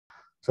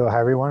So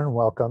hi everyone,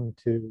 welcome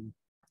to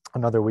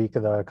another week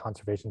of the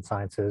Conservation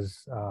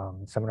Sciences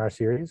seminar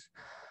series.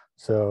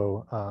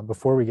 So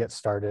before we get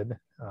started,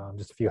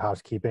 just a few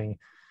housekeeping.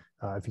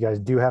 If you guys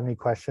do have any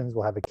questions,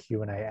 we'll have a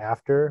Q&A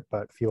after,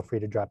 but feel free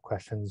to drop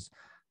questions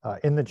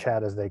in the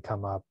chat as they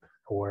come up,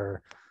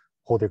 or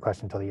hold your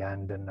question till the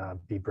end and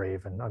be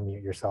brave and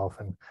unmute yourself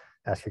and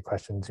ask your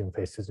question Zoom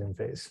face to Zoom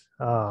face.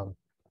 So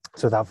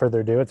without further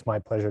ado, it's my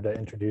pleasure to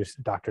introduce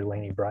Dr.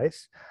 Lainie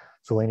Brice.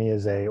 So Lainie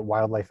is a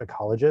wildlife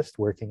ecologist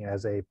working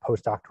as a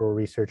postdoctoral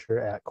researcher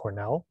at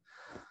Cornell.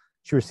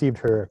 She received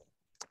her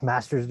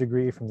master's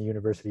degree from the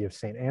University of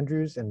St.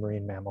 Andrews in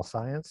marine mammal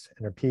science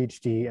and her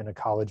PhD in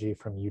ecology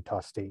from Utah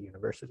State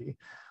University,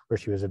 where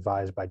she was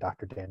advised by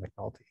Dr. Dan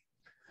McNulty.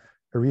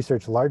 Her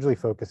research largely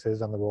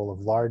focuses on the role of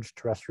large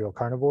terrestrial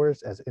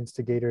carnivores as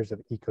instigators of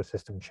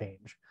ecosystem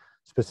change,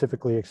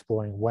 specifically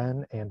exploring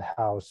when and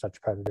how such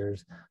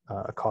predators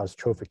cause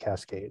trophic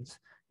cascades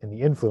and the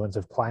influence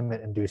of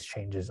climate-induced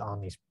changes on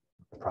these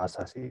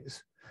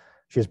processes.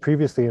 She has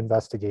previously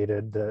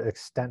investigated the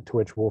extent to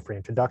which wolf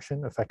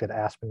reintroduction affected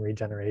aspen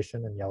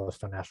regeneration in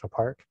Yellowstone National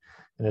Park,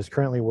 and is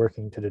currently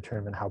working to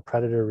determine how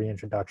predator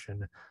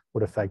reintroduction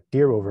would affect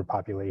deer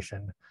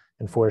overpopulation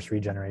and forest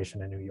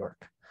regeneration in New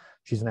York.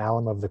 She's an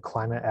alum of the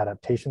Climate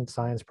Adaptation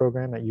Science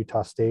program at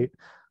Utah State,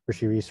 where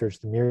she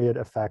researched the myriad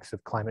effects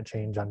of climate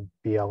change on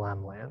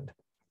BLM land,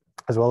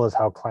 as well as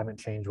how climate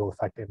change will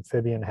affect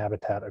amphibian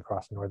habitat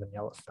across northern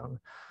Yellowstone.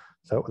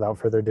 So without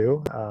further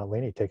ado,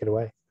 Lainie, take it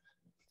away.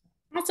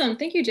 Awesome,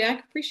 thank you,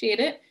 Jack, appreciate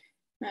it.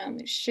 Let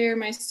me share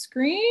my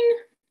screen.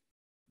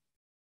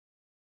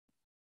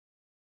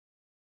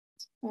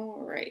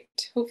 All right,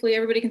 hopefully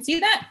everybody can see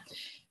that.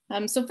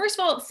 So first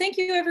of all, thank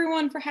you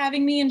everyone for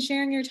having me and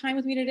sharing your time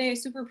with me today. I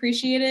super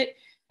appreciate it.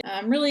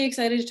 I'm really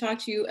excited to talk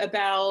to you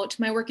about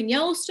my work in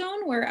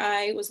Yellowstone, where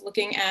I was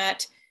looking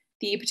at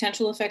the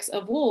potential effects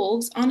of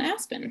wolves on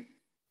aspen.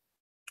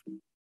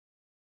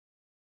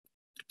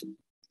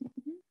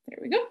 There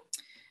we go.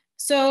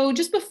 So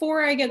just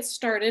before I get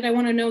started, I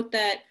want to note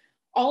that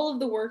all of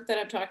the work that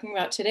I'm talking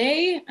about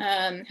today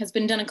has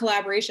been done in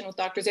collaboration with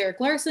Drs. Eric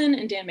Larson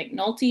and Dan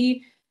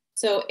McNulty.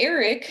 So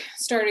Eric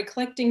started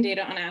collecting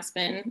data on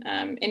aspen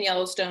in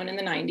Yellowstone in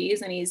the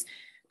 90s, and he's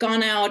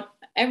gone out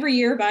every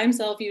year by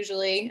himself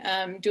usually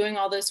doing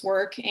all this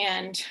work,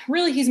 and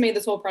really he's made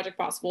this whole project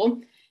possible.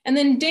 And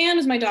then Dan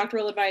is my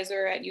doctoral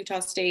advisor at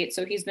Utah State,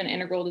 so he's been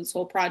integral to this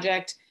whole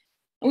project.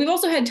 And we've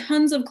also had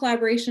tons of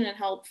collaboration and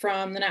help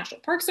from the National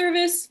Park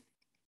Service,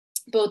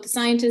 both the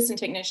scientists and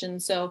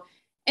technicians. So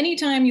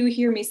anytime you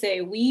hear me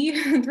say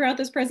we throughout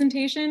this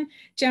presentation,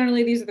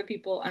 generally these are the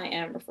people I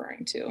am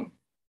referring to.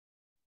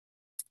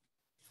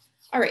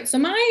 All right, so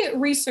my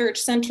research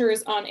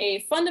centers on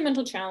a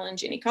fundamental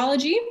challenge in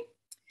ecology,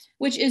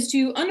 which is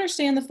to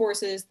understand the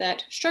forces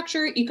that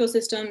structure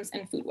ecosystems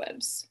and food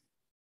webs.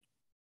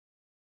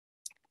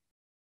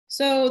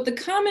 So the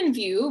common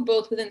view,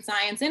 both within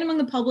science and among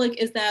the public,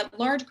 is that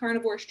large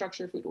carnivores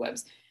structure food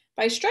webs.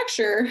 By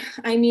structure,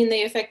 I mean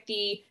they affect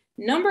the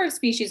number of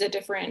species at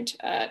different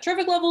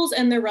trophic levels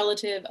and their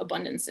relative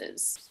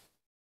abundances.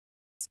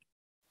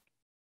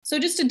 So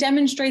just to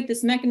demonstrate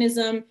this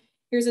mechanism,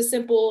 here's a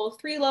simple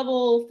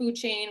 3-level food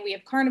chain. We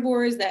have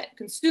carnivores that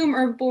consume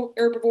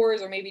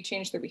herbivores or maybe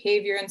change their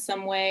behavior in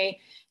some way,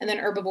 and then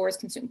herbivores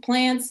consume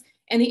plants.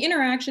 And the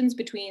interactions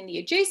between the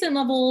adjacent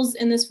levels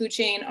in this food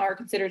chain are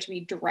considered to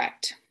be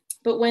direct.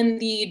 But when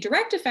the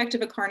direct effect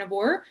of a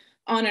carnivore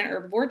on an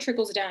herbivore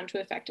trickles down to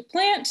affect a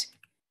plant,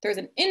 there's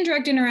an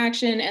indirect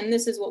interaction, and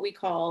this is what we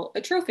call a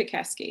trophic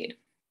cascade.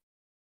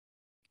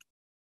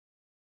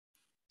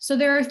 So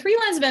there are 3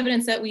 lines of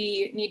evidence that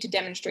we need to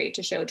demonstrate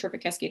to show a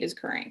trophic cascade is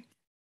occurring.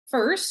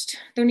 First,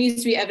 there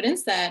needs to be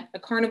evidence that a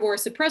carnivore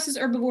suppresses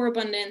herbivore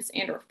abundance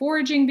and or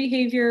foraging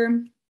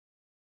behavior,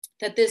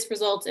 that this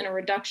results in a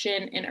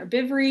reduction in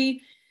herbivory,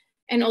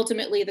 and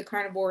ultimately the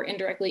carnivore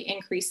indirectly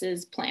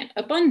increases plant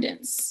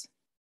abundance.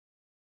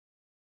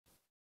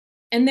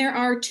 And there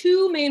are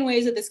 2 main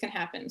ways that this can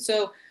happen.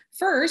 So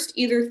first,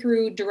 either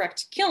through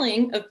direct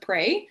killing of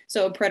prey,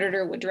 so a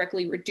predator would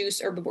directly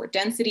reduce herbivore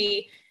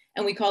density,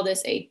 and we call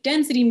this a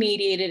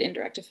density-mediated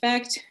indirect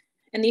effect.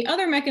 And the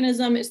other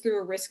mechanism is through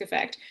a risk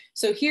effect.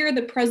 So here,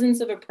 the presence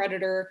of a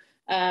predator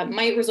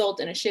might result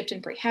in a shift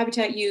in prey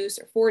habitat use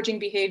or foraging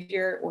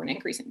behavior or an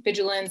increase in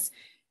vigilance.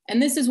 And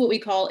this is what we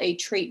call a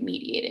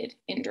trait-mediated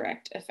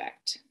indirect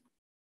effect.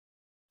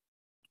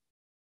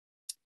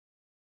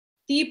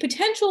 The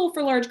potential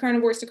for large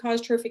carnivores to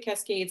cause trophic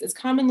cascades is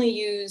commonly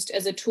used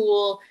as a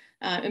tool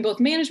in both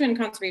management and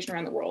conservation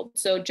around the world.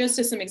 So just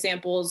as some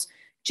examples,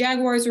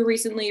 jaguars were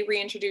recently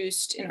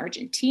reintroduced in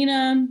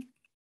Argentina.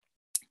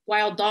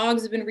 Wild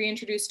dogs have been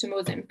reintroduced to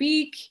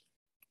Mozambique.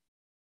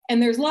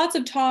 And there's lots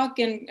of talk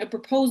and a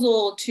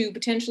proposal to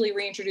potentially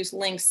reintroduce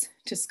lynx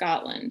to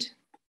Scotland.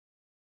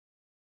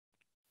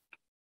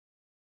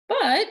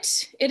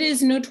 But it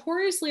is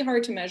notoriously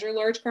hard to measure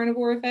large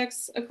carnivore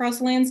effects across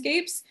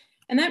landscapes.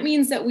 And that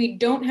means that we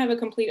don't have a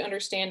complete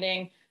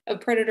understanding of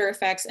predator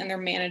effects and their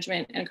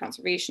management and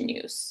conservation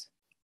use.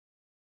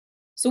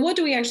 So what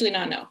do we actually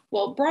not know?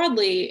 Well,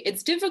 broadly,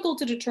 it's difficult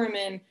to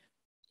determine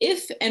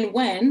if and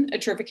when a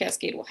trophic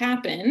cascade will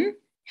happen,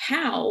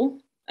 how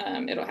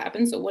it'll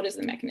happen, so what is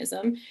the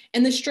mechanism,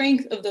 and the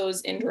strength of those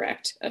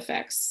indirect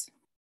effects.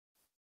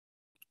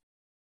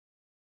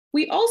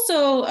 We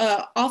also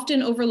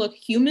often overlook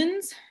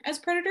humans as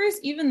predators,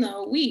 even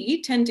though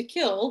we tend to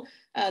kill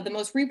the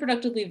most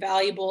reproductively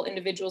valuable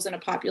individuals in a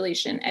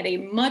population at a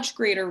much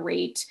greater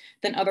rate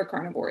than other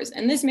carnivores.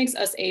 And this makes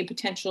us a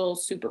potential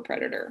super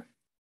predator.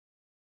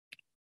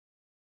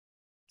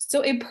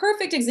 So a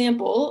perfect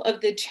example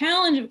of the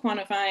challenge of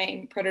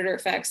quantifying predator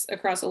effects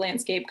across a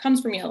landscape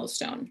comes from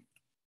Yellowstone.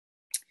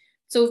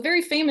 So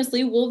very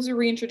famously, wolves were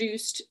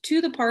reintroduced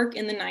to the park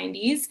in the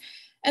 90s,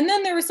 and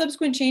then there were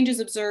subsequent changes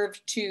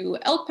observed to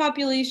elk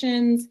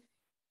populations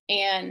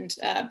and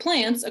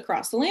plants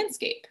across the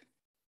landscape.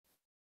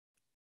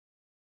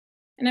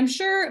 And I'm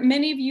sure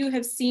many of you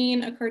have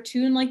seen a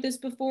cartoon like this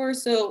before.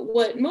 So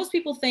what most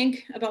people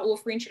think about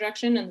wolf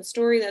reintroduction and the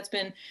story that's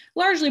been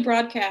largely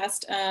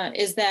broadcast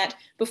is that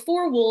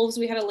before wolves,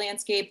 we had a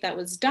landscape that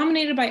was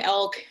dominated by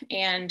elk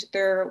and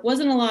there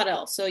wasn't a lot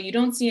else. So you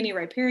don't see any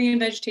riparian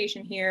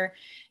vegetation here.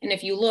 And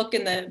if you look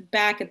in the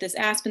back at this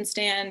aspen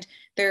stand,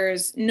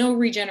 there's no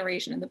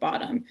regeneration at the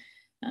bottom.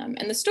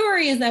 And the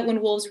story is that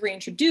when wolves were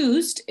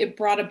reintroduced, it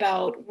brought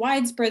about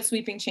widespread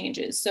sweeping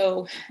changes.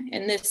 So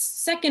in this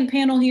second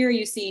panel here,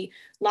 you see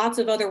lots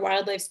of other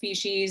wildlife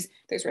species.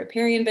 There's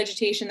riparian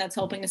vegetation that's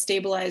helping to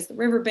stabilize the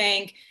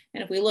riverbank.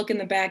 And if we look in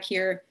the back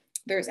here,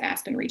 there's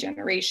aspen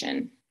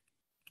regeneration.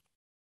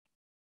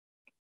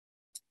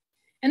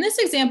 And this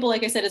example,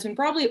 like I said, has been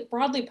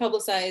broadly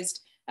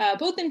publicized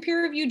both in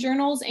peer-reviewed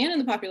journals and in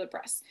the popular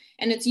press.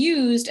 And it's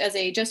used as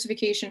a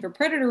justification for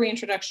predator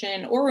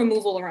reintroduction or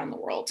removal around the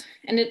world.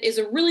 And it is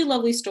a really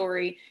lovely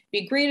story. It'd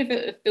be great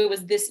if it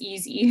was this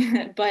easy,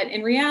 but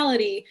in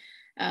reality,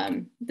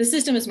 the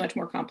system is much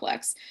more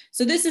complex.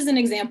 So this is an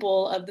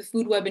example of the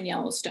food web in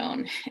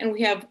Yellowstone. And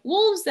we have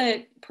wolves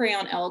that prey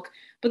on elk,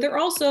 but there are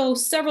also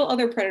several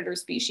other predator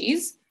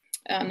species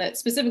that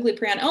specifically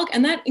prey on elk,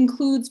 and that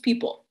includes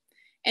people.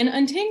 And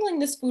untangling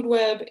this food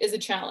web is a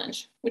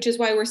challenge, which is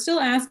why we're still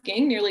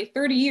asking, nearly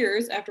 30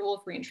 years after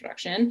wolf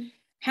reintroduction,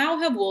 how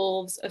have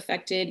wolves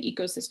affected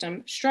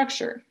ecosystem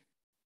structure?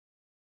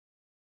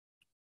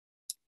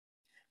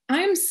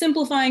 I'm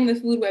simplifying the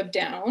food web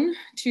down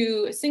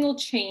to a single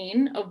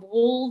chain of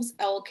wolves,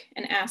 elk,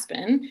 and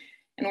aspen,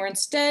 and we're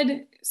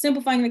instead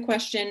simplifying the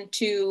question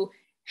to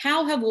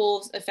how have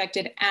wolves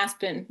affected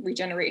aspen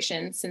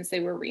regeneration since they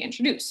were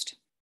reintroduced?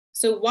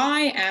 So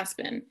why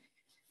aspen?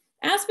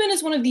 Aspen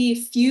is one of the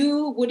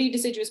few woody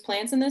deciduous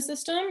plants in this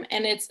system,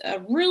 and it's a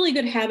really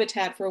good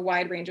habitat for a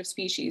wide range of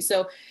species.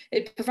 So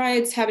it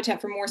provides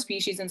habitat for more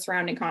species in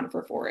surrounding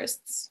conifer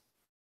forests.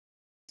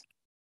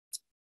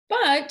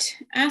 But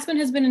aspen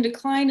has been in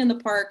decline in the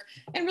park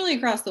and really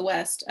across the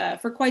West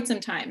for quite some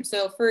time.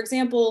 So for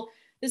example,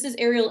 this is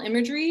aerial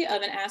imagery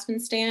of an aspen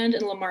stand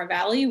in Lamar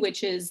Valley,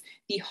 which is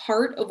the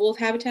heart of wolf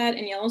habitat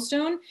in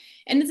Yellowstone,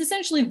 and it's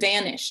essentially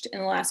vanished in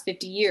the last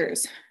 50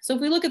 years. So if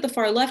we look at the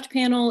far left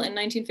panel in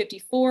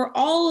 1954,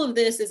 all of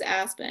this is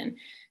aspen.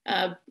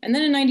 And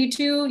then in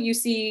 92, you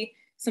see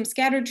some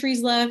scattered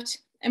trees left,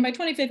 and by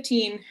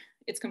 2015,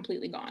 it's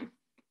completely gone.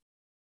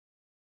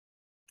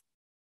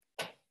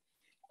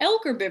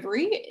 Elk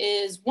herbivory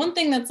is one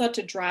thing that's thought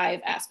to drive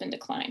aspen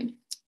decline.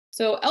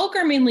 So elk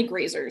are mainly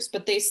grazers,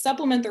 but they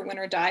supplement their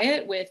winter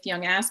diet with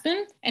young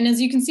aspen. And as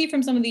you can see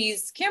from some of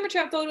these camera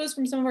trap photos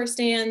from some of our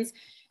stands,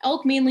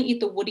 elk mainly eat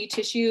the woody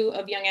tissue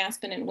of young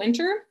aspen in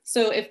winter.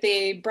 So if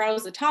they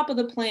browse the top of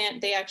the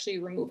plant, they actually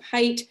remove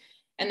height,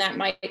 and that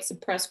might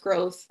suppress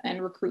growth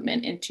and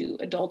recruitment into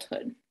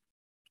adulthood.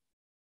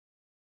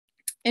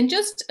 And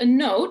just a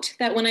note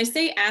that when I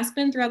say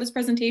aspen throughout this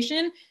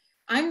presentation,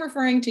 I'm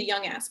referring to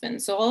young aspen,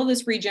 so all of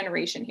this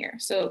regeneration here.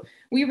 So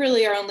we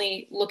really are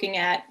only looking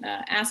at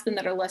aspen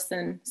that are less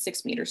than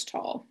 6 meters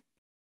tall.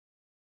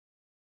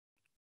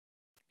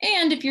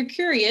 And if you're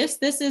curious,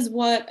 this is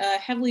what a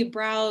heavily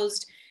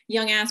browsed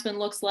young aspen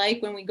looks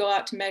like when we go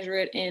out to measure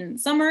it in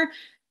summer.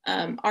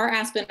 Our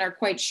aspen are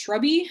quite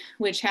shrubby,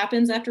 which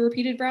happens after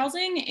repeated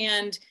browsing.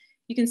 And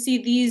you can see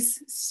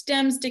these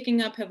stems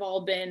sticking up have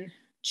all been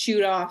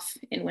chewed off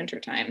in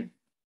wintertime.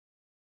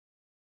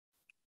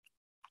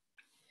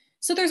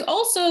 So there's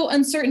also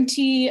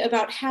uncertainty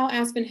about how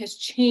aspen has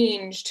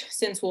changed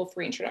since wolf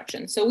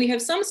reintroduction. So we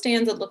have some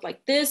stands that look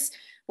like this,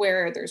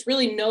 where there's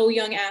really no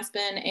young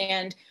aspen,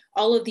 and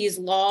all of these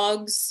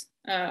logs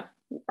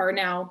are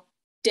now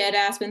dead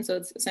aspen, so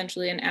it's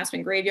essentially an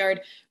aspen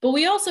graveyard. But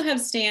we also have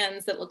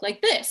stands that look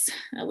like this,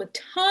 with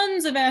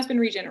tons of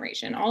aspen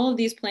regeneration. All of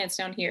these plants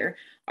down here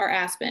are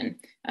aspen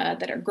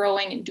that are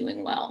growing and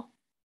doing well.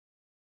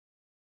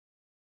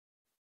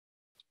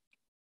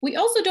 We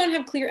also don't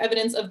have clear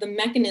evidence of the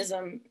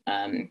mechanism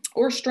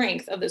or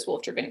strength of this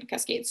wolf-driven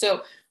cascade.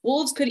 So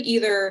wolves could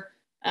either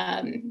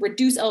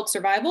reduce elk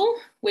survival,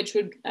 which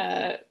would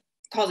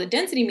cause a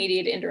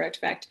density-mediated indirect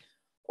effect,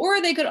 or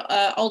they could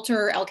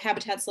alter elk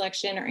habitat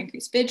selection or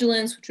increase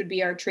vigilance, which would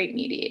be our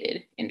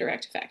trait-mediated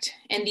indirect effect.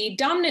 And the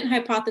dominant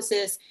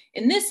hypothesis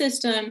in this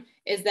system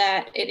is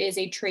that it is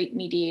a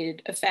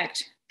trait-mediated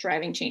effect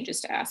driving changes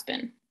to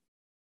aspen.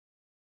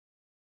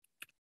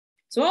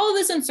 So all of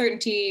this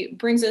uncertainty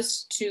brings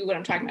us to what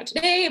I'm talking about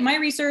today, my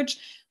research,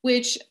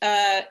 which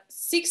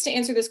seeks to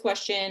answer this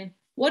question: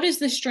 what is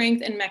the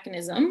strength and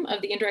mechanism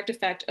of the indirect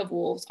effect of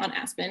wolves on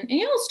aspen and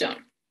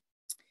Yellowstone?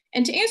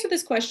 And to answer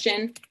this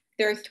question,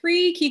 there are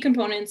three key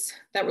components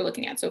that we're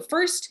looking at. So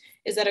first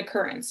is that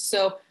occurrence.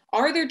 So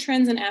are there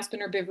trends in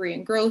aspen herbivory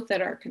and growth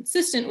that are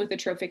consistent with the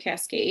trophic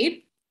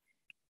cascade?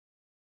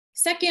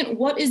 Second,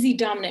 what is the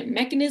dominant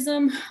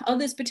mechanism of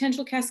this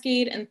potential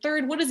cascade? And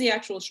third, what is the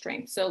actual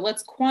strength? So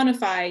let's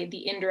quantify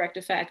the indirect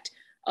effect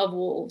of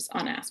wolves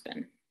on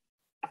aspen.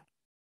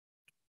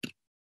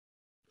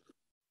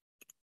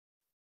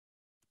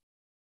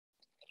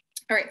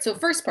 All right, so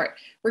first part,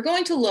 we're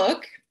going to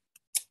look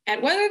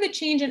at whether the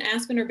change in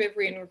aspen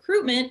herbivory and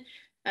recruitment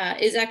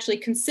is actually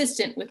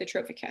consistent with the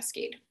trophic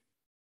cascade.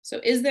 So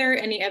is there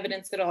any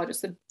evidence at all?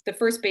 Just the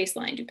first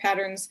baseline, do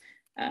patterns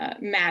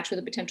match with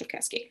a potential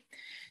cascade?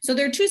 So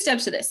there are two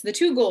steps to this, the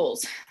two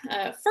goals.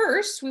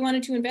 First, we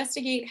wanted to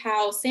investigate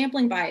how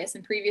sampling bias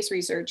in previous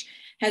research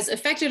has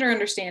affected our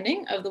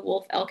understanding of the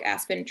wolf, elk,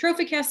 aspen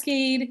trophic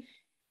cascade.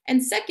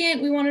 And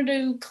second, we wanted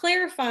to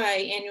clarify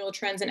annual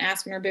trends in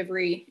aspen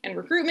herbivory and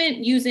recruitment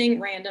using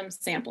random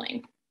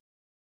sampling.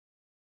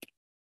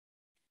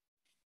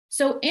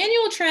 So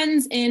annual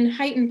trends in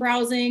height and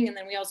browsing, and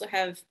then we also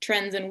have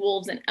trends in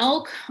wolves and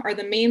elk, are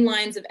the main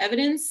lines of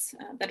evidence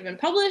that have been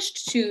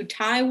published to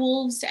tie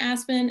wolves to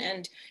aspen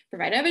and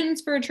provide evidence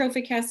for a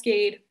trophic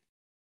cascade.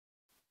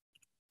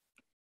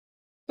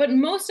 But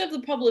most of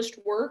the published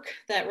work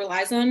that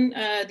relies on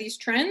these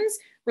trends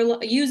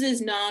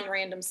uses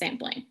non-random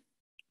sampling.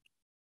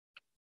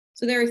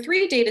 So there are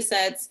three data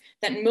sets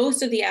that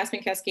most of the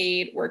aspen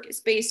cascade work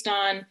is based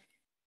on,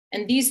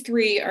 and these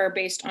three are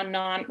based on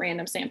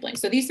non-random sampling.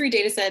 So these three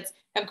data sets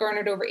have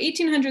garnered over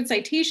 1,800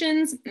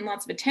 citations and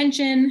lots of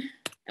attention.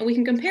 And we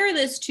can compare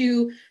this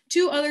to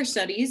two other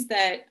studies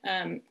that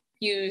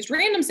used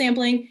random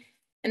sampling,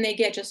 and they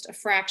get just a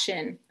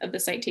fraction of the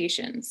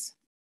citations.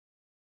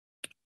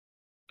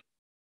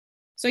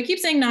 So I keep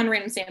saying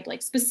non-random sampling.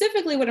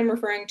 Specifically, what I'm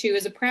referring to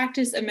is a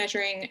practice of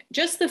measuring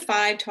just the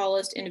 5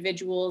 tallest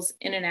individuals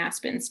in an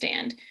aspen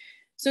stand.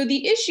 So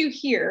the issue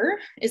here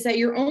is that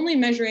you're only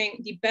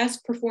measuring the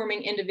best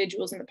performing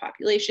individuals in the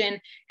population,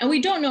 and we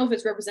don't know if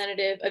it's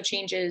representative of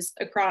changes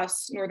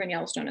across northern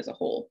Yellowstone as a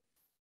whole.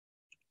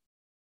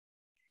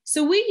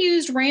 So we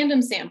used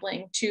random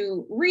sampling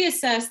to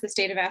reassess the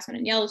state of aspen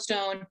in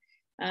Yellowstone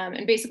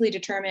and basically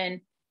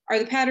determine, are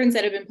the patterns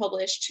that have been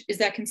published, is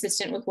that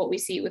consistent with what we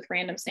see with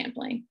random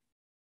sampling?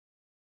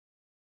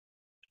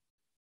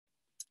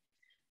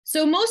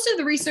 So most of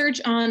the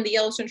research on the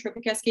Yellowstone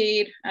trophic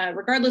cascade,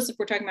 regardless if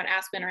we're talking about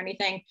aspen or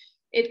anything,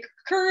 it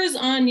occurs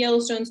on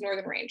Yellowstone's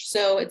northern range.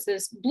 So it's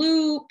this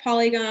blue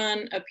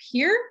polygon up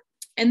here,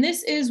 and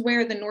this is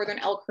where the northern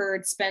elk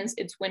herd spends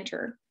its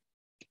winter.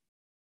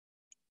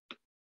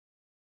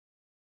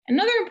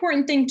 Another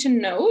important thing to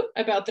note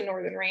about the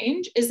northern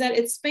range is that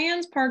it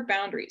spans park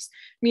boundaries,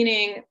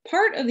 meaning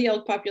part of the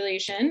elk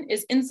population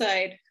is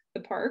inside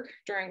the park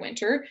during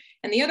winter,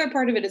 and the other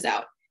part of it is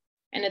out.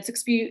 And it's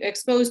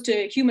exposed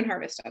to human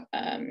harvest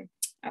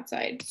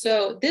outside.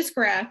 So this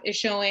graph is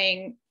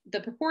showing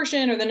the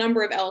proportion or the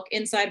number of elk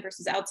inside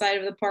versus outside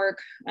of the park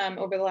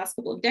over the last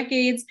couple of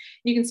decades.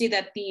 You can see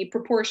that the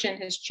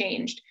proportion has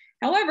changed.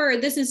 However,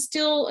 this is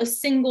still a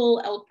single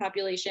elk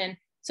population,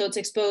 so it's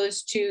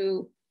exposed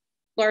to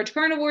large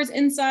carnivores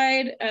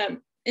inside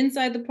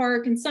the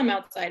park and some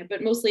outside,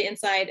 but mostly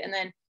inside, and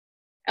then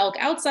elk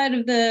outside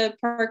of the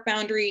park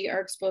boundary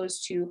are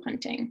exposed to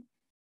hunting.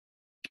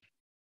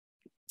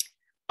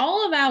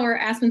 All of our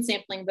aspen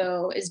sampling,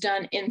 though, is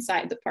done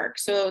inside the park.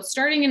 So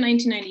starting in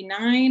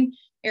 1999,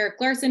 Eric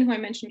Larson, who I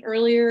mentioned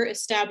earlier,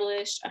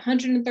 established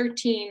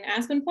 113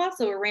 aspen plots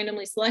that were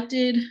randomly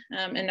selected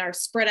and are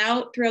spread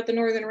out throughout the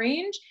northern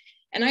range.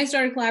 And I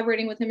started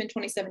collaborating with him in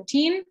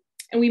 2017,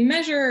 and we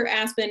measure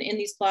aspen in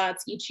these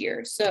plots each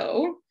year.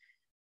 So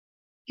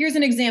here's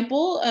an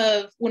example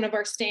of one of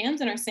our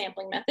stands in our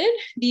sampling method.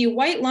 The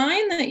white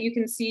line that you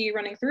can see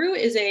running through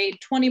is a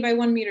 20 by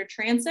 1 meter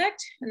transect,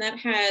 and that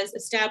has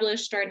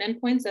established start and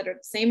endpoints that are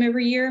the same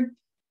every year.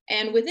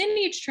 And within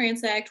each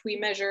transect, we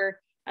measure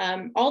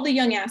all the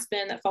young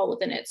aspen that fall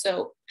within it.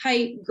 So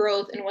height,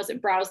 growth, and was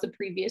it browsed the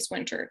previous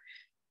winter.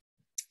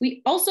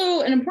 We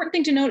also, an important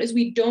thing to note is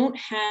we don't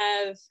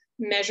have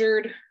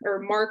measured or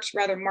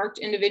marked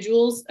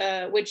individuals,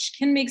 which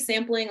can make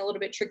sampling a little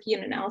bit tricky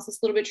and analysis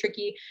a little bit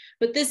tricky,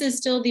 but this is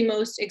still the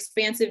most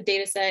expansive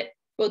data set,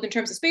 both in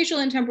terms of spatial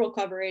and temporal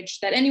coverage,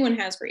 that anyone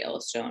has for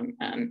Yellowstone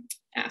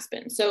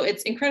aspen. So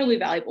it's incredibly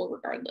valuable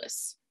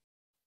regardless.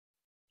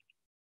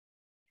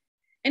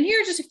 And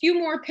here are just a few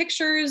more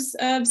pictures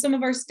of some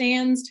of our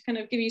stands to kind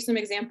of give you some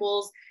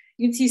examples.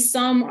 You can see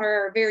some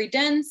are very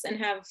dense and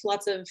have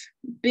lots of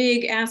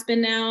big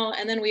aspen now,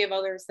 and then we have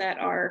others that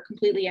are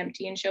completely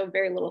empty and show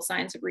very little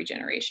signs of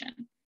regeneration.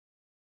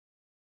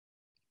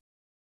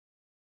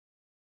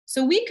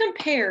 So we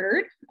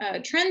compared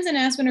trends in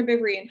aspen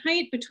herbivory and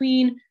height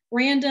between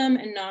random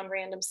and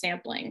non-random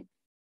sampling.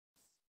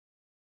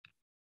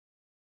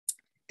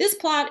 This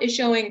plot is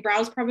showing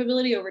browse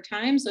probability over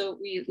time. So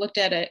we looked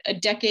at a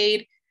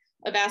decade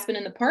of aspen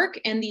in the park,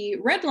 and the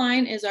red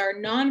line is our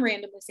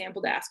non-randomly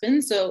sampled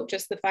aspen, so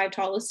just the 5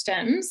 tallest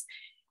stems.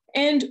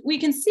 And we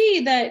can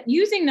see that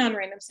using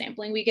non-random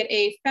sampling, we get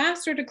a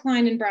faster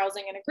decline in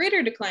browsing and a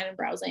greater decline in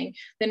browsing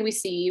than we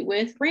see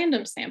with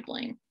random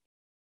sampling.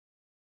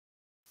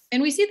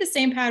 And we see the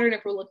same pattern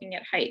if we're looking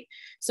at height.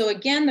 So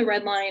again, the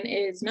red line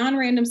is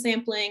non-random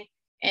sampling,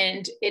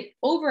 and it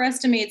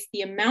overestimates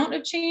the amount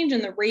of change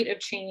and the rate of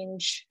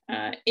change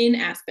in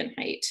aspen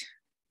height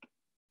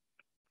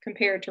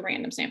compared to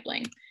random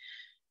sampling.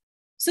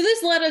 So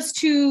this led us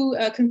to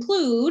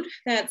conclude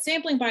that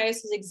sampling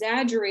bias has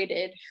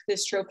exaggerated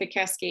this trophic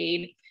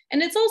cascade,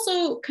 and it's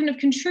also kind of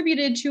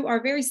contributed to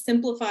our very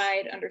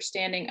simplified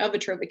understanding of a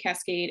trophic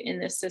cascade in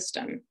this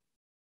system.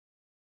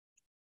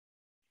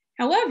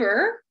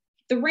 However,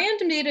 the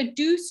random data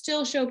do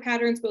still show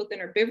patterns both in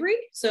herbivory,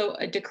 so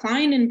a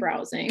decline in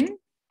browsing,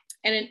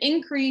 and an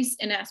increase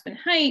in aspen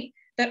height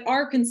that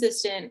are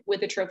consistent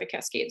with the trophic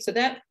cascade. So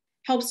that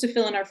helps to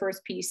fill in our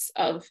first piece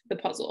of the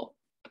puzzle.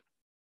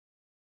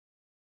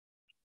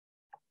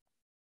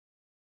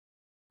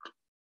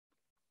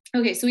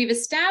 Okay, so we've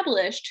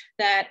established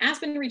that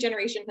aspen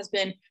regeneration has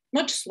been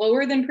much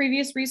slower than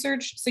previous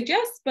research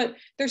suggests, but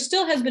there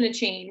still has been a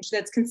change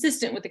that's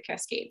consistent with the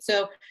cascade.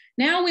 So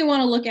now we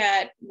want to look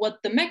at what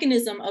the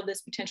mechanism of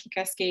this potential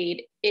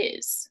cascade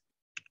is.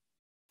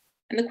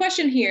 And the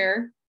question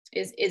here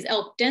is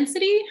elk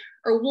density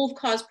or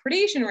wolf-caused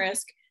predation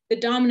risk the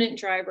dominant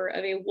driver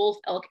of a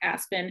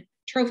wolf-elk-aspen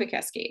trophic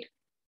cascade?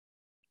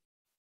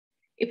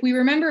 If we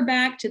remember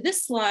back to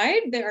this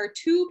slide, there are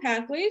 2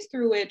 pathways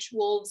through which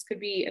wolves could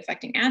be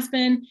affecting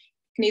aspen.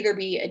 It can either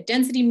be a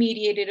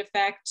density-mediated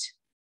effect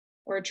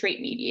or a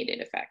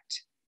trait-mediated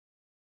effect.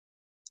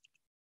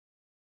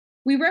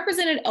 We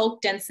represented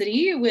elk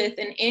density with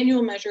an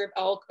annual measure of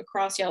elk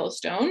across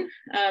Yellowstone.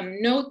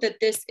 Note that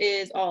this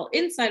is all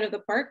inside of the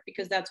park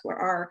because that's where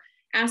our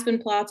aspen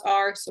plots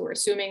are. So we're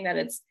assuming that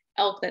it's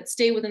elk that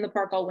stay within the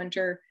park all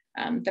winter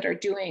that are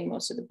doing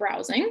most of the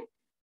browsing.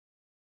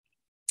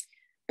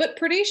 But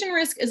predation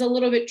risk is a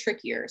little bit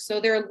trickier. So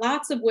there are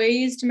lots of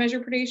ways to measure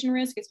predation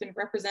risk. It's been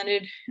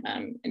represented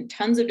in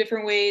tons of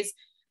different ways,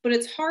 but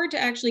it's hard to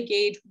actually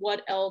gauge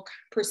what elk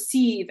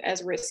perceive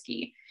as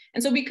risky.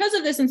 And so because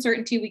of this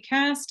uncertainty, we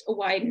cast a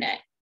wide net.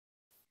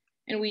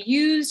 And we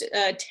used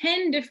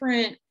 10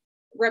 different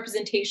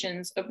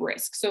representations of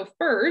risk. So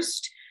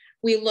first,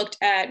 we looked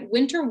at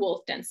winter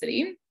wolf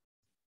density.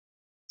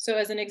 So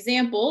as an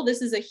example,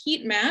 this is a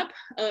heat map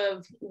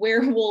of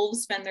where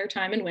wolves spend their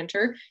time in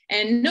winter.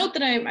 And note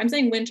that I'm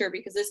saying winter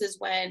because this is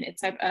when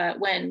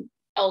when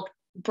elk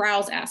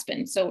browse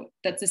aspen. So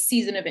that's a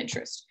season of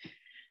interest.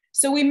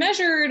 So we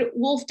measured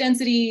wolf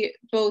density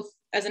both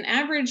as an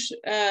average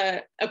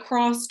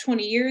across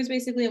 20 years,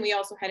 basically, and we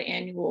also had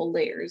annual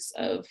layers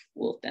of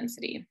wolf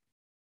density.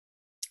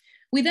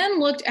 We then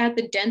looked at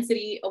the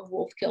density of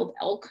wolf-killed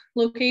elk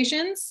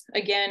locations,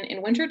 again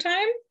in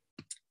wintertime.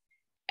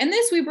 And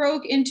this we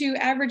broke into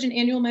average and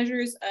annual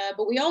measures,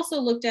 but we also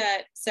looked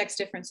at sex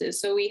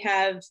differences. So we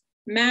have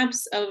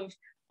maps of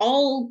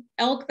all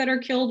elk that are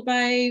killed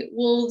by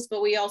wolves,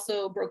 but we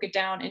also broke it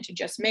down into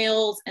just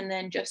males and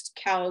then just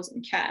cows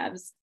and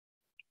calves.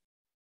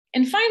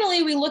 And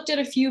finally, we looked at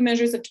a few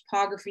measures of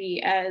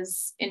topography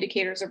as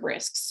indicators of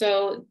risk.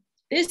 So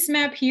this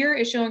map here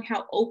is showing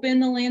how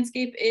open the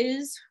landscape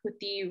is, with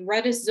the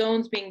reddest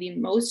zones being the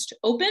most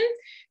open.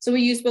 So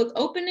we use both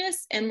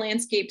openness and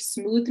landscape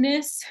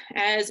smoothness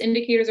as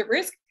indicators of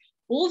risk.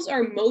 Wolves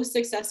are most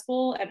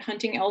successful at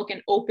hunting elk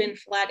in open,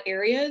 flat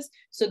areas,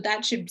 so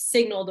that should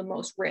signal the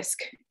most risk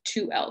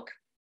to elk.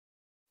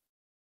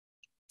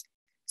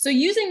 So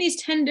using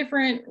these 10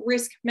 different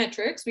risk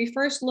metrics, we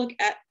first look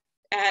at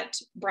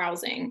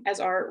browsing as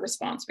our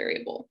response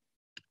variable.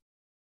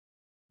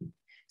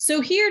 So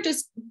here,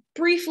 just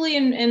briefly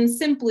and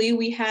simply,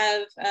 we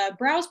have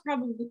browse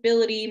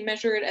probability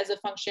measured as a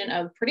function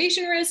of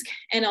predation risk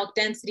and elk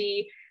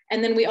density.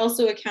 And then we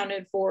also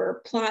accounted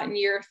for plot and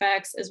year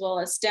effects, as well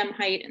as stem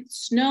height and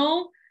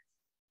snow.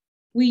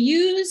 We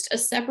used a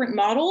separate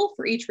model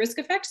for each risk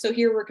effect. So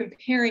here we're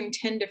comparing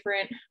 10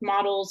 different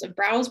models of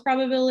browse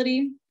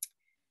probability.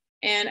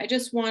 And I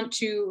just want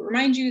to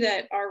remind you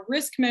that our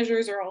risk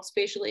measures are all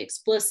spatially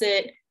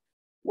explicit,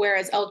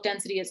 whereas elk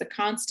density is a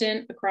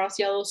constant across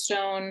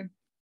Yellowstone.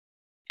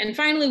 And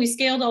finally, we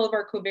scaled all of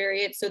our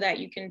covariates so that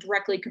you can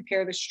directly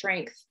compare the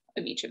strength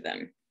of each of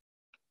them.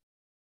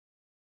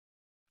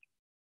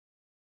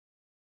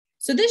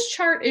 So this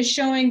chart is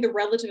showing the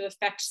relative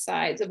effect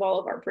size of all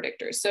of our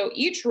predictors. So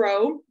each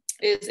row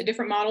is a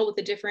different model with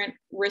a different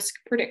risk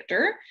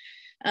predictor.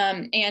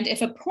 And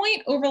if a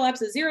point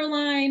overlaps a zero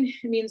line,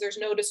 it means there's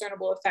no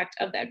discernible effect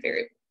of that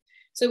variable.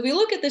 So if we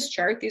look at this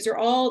chart, these are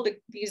all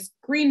these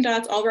green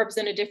dots all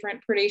represent a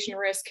different predation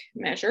risk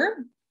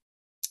measure.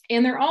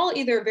 And they're all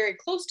either very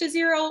close to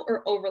zero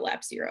or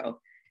overlap zero.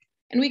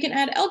 And we can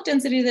add elk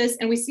density to this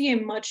and we see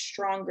a much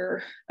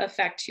stronger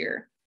effect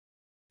here.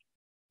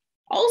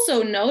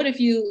 Also note, if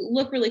you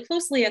look really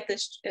closely at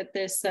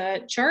this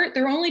chart,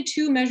 there are only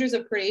two measures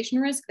of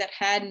predation risk that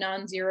had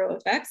non-zero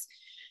effects.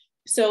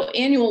 So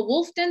annual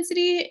wolf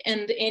density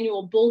and the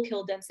annual bull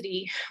kill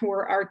density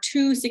were our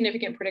two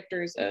significant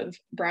predictors of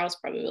browse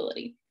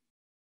probability.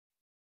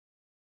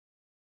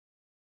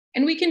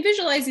 And we can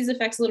visualize these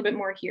effects a little bit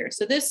more here.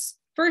 So this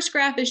first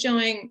graph is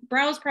showing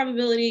browse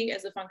probability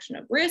as a function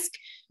of risk.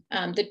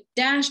 The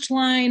dashed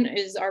line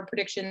is our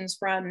predictions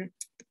from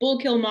the bull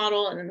kill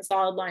model, and then the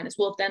solid line is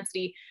wolf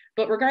density.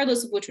 But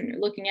regardless of which one you're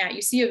looking at,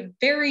 you see a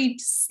very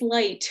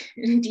slight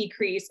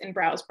decrease in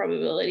browse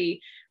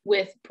probability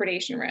with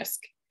predation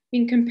risk. We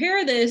can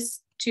compare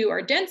this to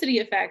our density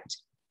effect,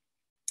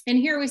 and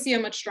here we see a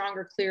much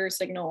stronger, clearer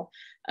signal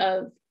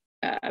of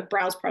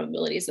browse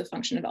probability as a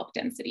function of elk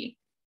density.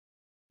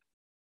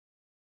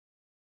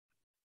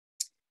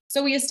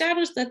 So we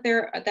established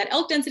that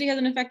elk density has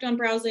an effect on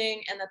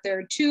browsing, and that there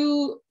are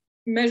two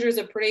measures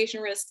of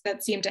predation risk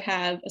that seem to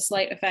have a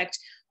slight effect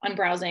on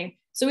browsing.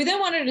 So we then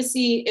wanted to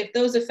see if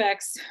those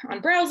effects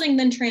on browsing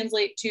then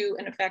translate to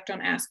an effect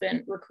on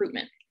aspen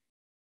recruitment.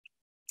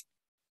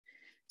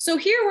 So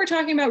here we're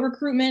talking about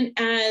recruitment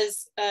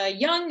as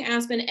young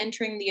aspen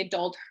entering the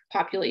adult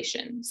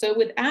population. So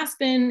with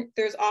aspen,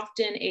 there's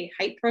often a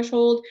height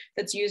threshold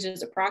that's used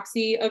as a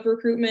proxy of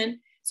recruitment.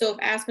 So if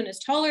aspen is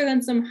taller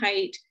than some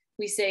height,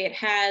 we say it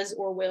has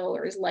or will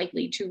or is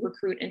likely to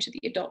recruit into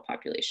the adult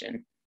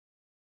population.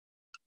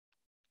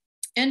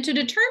 And to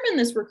determine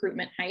this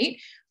recruitment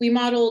height, we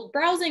modeled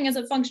browsing as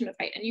a function of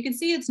height, and you can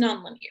see it's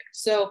nonlinear.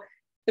 So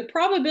the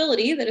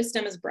probability that a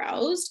stem is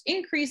browsed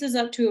increases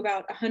up to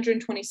about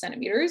 120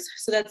 centimeters.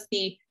 So that's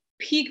the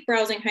peak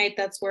browsing height.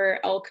 That's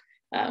where elk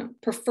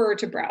prefer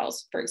to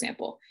browse, for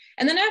example.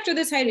 And then after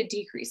this height, it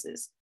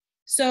decreases.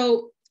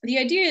 So the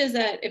idea is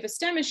that if a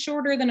stem is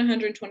shorter than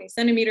 120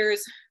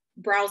 centimeters,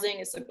 browsing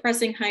is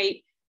suppressing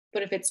height.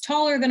 But if it's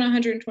taller than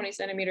 120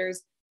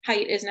 centimeters,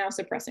 height is now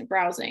suppressing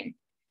browsing.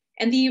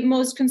 And the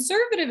most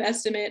conservative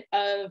estimate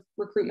of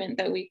recruitment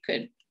that we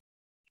could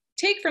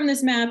take from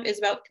this map is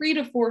about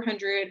 300 to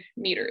 400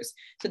 meters.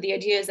 So the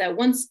idea is that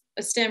once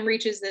a stem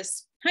reaches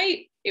this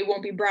height, it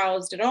won't be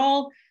browsed at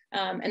all.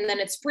 And then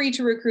it's free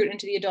to recruit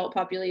into the adult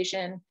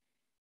population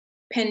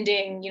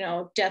pending,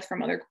 death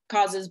from other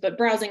causes, but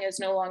browsing is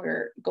no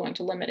longer going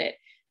to limit it.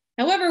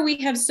 However, we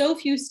have so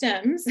few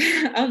stems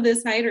of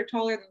this height or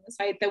taller than this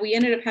height that we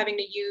ended up having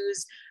to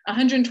use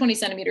 120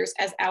 centimeters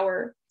as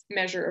our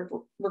measure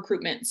of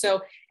recruitment.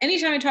 So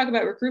anytime I talk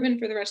about recruitment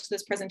for the rest of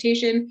this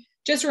presentation,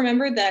 just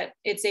remember that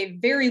it's a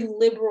very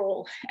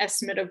liberal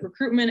estimate of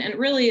recruitment and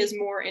really is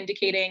more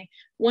indicating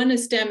when a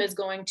stem is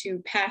going to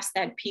pass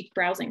that peak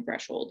browsing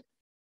threshold.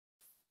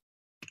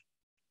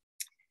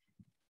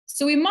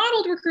 So we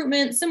modeled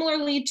recruitment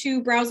similarly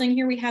to browsing.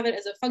 Here we have it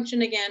as a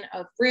function again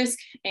of risk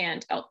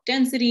and elk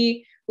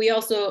density. We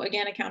also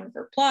again accounted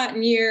for plot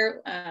and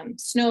year,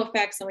 snow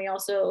effects, and we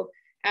also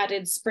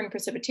added spring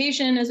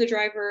precipitation as a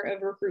driver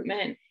of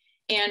recruitment.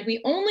 And we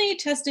only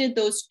tested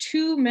those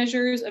two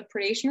measures of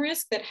predation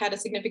risk that had a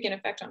significant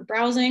effect on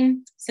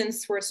browsing,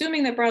 since we're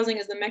assuming that browsing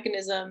is the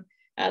mechanism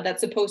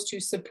that's supposed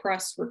to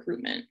suppress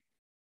recruitment.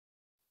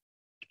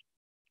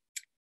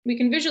 We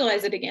can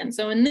visualize it again.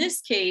 So in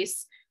this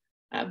case,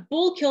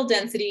 bull kill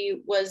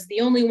density was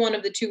the only one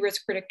of the two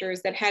risk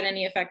predictors that had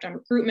any effect on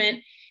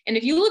recruitment. And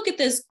if you look at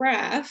this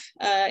graph,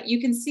 you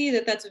can see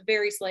that that's a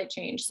very slight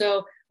change.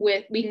 So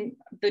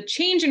the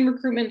change in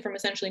recruitment from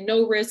essentially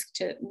no risk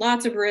to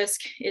lots of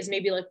risk is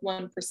maybe like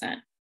 1%.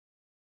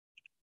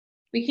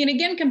 We can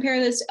again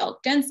compare this to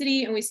elk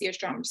density, and we see a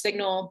stronger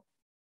signal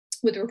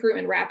with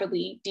recruitment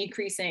rapidly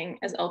decreasing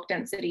as elk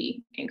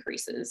density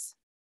increases.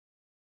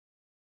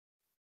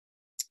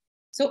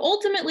 So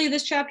ultimately,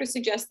 this chapter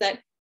suggests that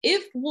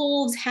if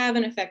wolves have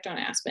an effect on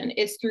aspen,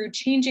 it's through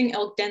changing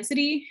elk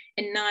density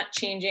and not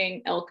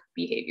changing elk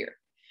behavior.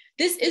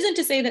 This isn't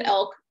to say that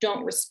elk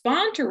don't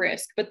respond to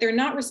risk, but they're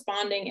not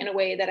responding in a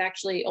way that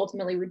actually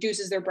ultimately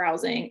reduces their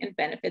browsing and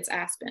benefits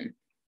aspen.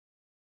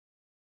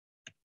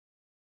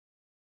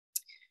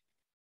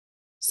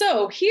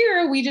 So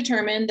here we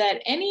determined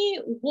that any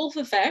wolf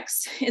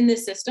effects in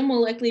this system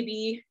will likely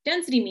be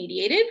density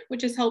mediated,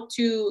 which has helped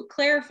to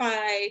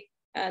clarify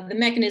the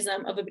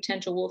mechanism of a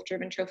potential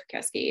wolf-driven trophic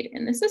cascade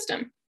in the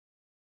system.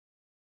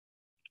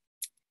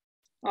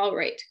 All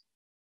right.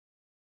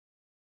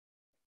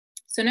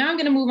 So now I'm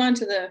going to move on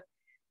to the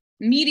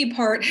meaty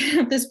part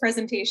of this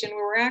presentation,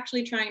 where we're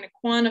actually trying to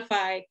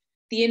quantify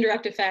the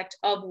indirect effect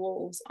of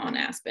wolves on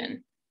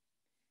aspen.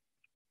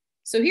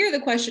 So here the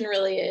question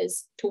really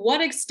is, to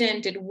what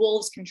extent did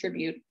wolves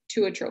contribute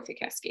to a trophic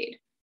cascade?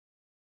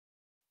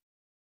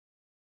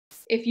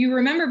 If you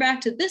remember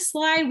back to this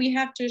slide, we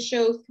have to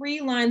show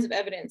 3 lines of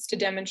evidence to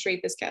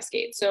demonstrate this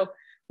cascade. So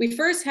we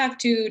first have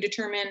to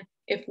determine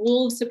if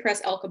wolves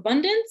suppress elk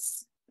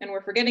abundance, and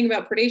we're forgetting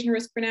about predation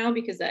risk for now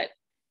because that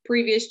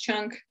previous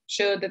chunk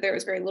showed that there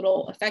was very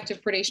little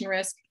effective predation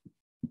risk.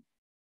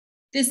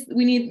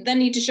 We then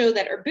need to show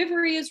that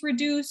herbivory is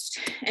reduced,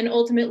 and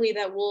ultimately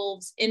that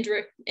wolves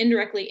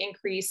indirectly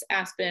increase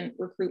aspen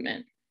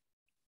recruitment.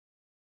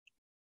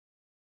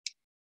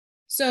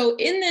 So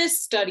in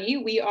this study,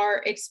 we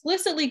are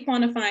explicitly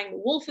quantifying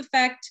the wolf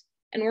effect,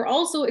 and we're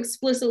also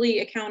explicitly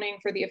accounting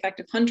for the effect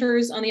of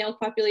hunters on the elk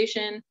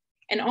population.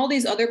 And all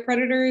these other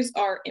predators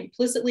are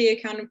implicitly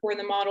accounted for in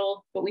the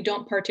model, but we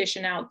don't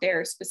partition out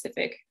their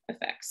specific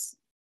effects.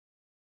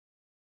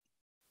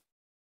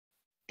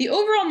 The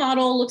overall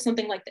model looks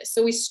something like this.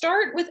 So we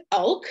start with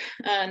elk,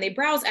 and they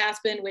browse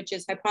aspen, which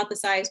is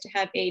hypothesized to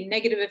have a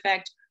negative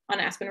effect on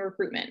aspen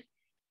recruitment.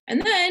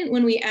 And then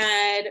when we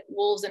add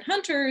wolves and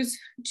hunters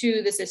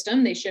to the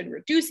system, they should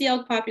reduce the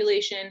elk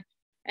population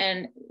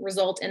and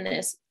result in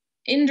this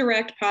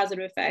indirect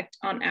positive effect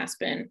on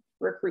aspen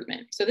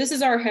recruitment. So this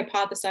is our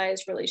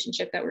hypothesized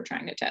relationship that we're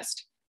trying to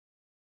test.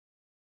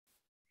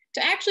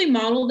 To actually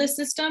model this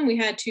system, we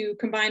had to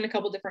combine a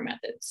couple different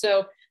methods. So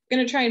I'm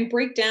going to try and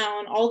break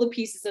down all the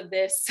pieces of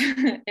this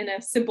in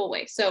a simple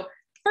way. So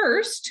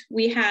first,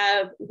 we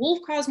have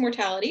wolf-caused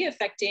mortality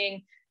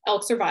affecting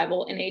elk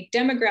survival in a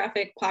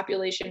demographic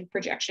population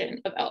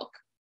projection of elk.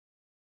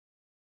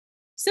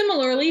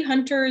 Similarly,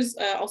 hunters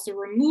also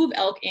remove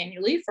elk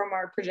annually from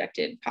our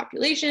projected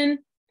population.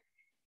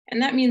 And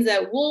that means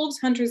that wolves,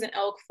 hunters, and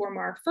elk form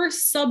our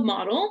first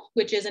submodel,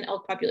 which is an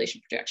elk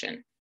population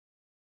projection.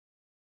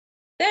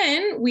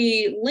 Then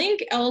we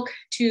link elk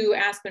to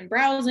aspen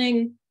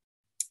browsing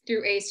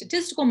through a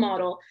statistical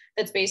model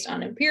that's based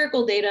on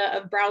empirical data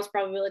of browse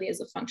probability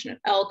as a function of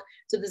elk.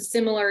 So this is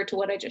similar to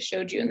what I just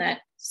showed you in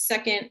that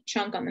second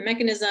chunk on the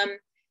mechanism.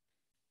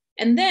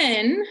 And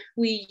then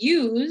we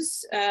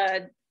use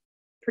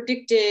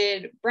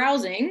predicted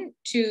browsing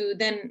to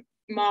then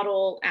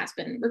model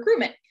aspen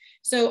recruitment.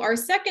 So our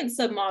second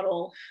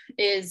submodel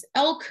is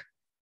elk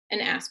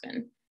and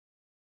aspen.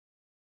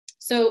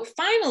 So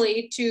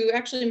finally, to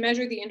actually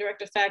measure the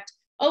indirect effect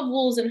of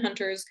wolves and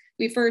hunters,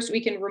 we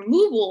can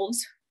remove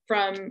wolves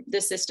from the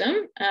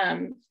system.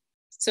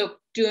 So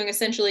doing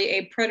essentially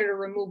a predator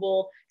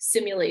removal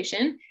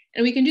simulation.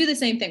 And we can do the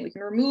same thing. We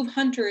can remove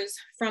hunters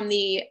from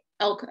the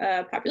elk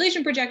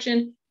population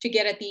projection to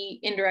get at the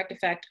indirect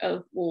effect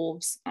of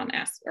wolves on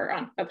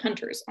of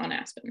hunters on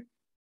aspen.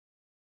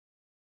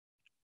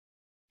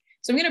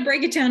 So I'm going to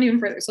break it down even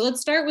further. So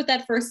let's start with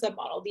that first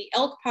submodel, the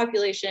elk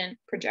population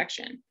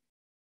projection.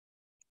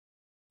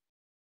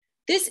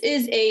 This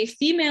is a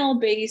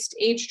female-based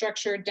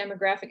age-structured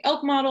demographic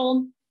elk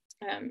model.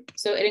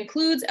 So it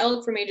includes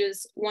elk from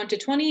ages 1 to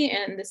 20,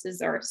 and this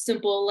is our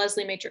simple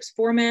Leslie matrix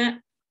format.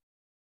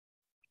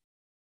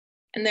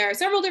 And there are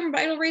several different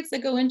vital rates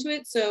that go into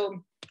it.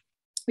 So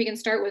we can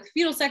start with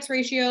fetal sex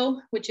ratio,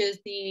 which is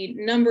the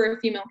number of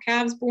female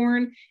calves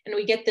born, and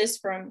we get this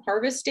from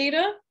harvest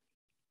data.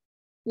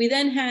 We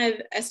then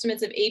have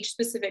estimates of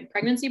age-specific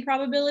pregnancy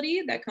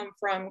probability that come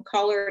from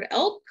collared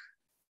elk.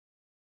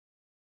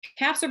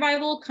 Calf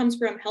survival comes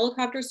from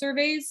helicopter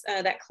surveys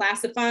that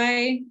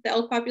classify the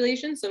elk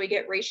population. So we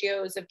get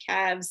ratios of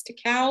calves to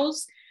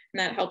cows, and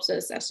that helps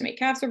us estimate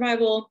calf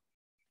survival.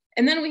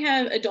 And then we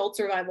have adult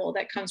survival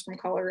that comes from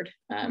collared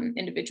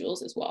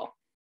individuals as well.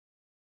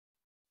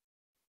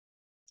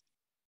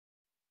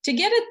 To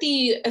get at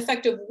the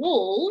effect of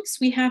wolves,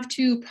 we have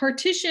to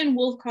partition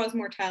wolf-caused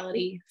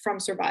mortality from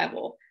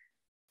survival.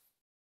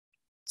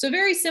 So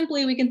very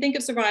simply, we can think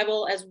of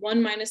survival as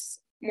 1 minus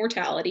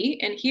mortality.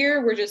 And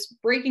here we're just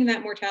breaking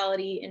that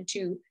mortality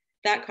into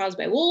that caused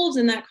by wolves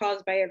and that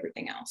caused by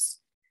everything else.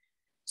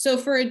 So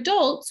for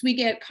adults, we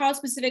get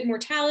cause-specific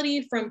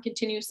mortality from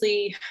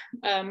continuously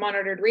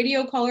monitored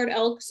radio collared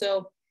elk.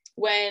 So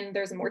when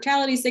there's a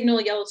mortality signal,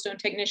 Yellowstone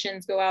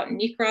technicians go out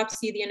and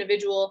necropsy the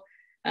individual.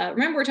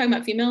 Remember, we're talking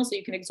about females, so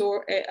you can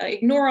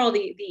ignore all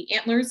the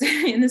antlers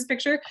in this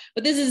picture,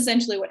 but this is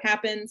essentially what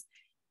happens.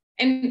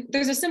 And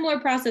there's a similar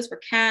process for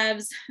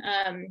calves,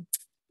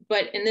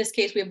 but in this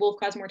case, we have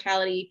wolf-caused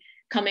mortality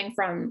coming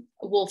from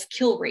wolf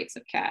kill rates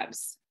of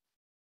calves.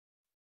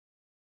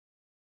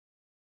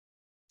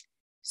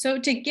 So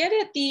to get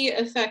at the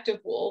effect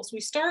of wolves,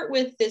 we start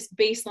with this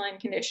baseline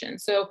condition.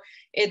 So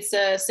it's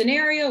a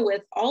scenario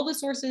with all the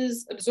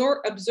sources,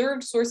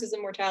 observed sources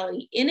of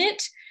mortality in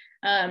it,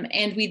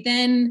 and we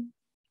then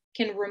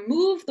can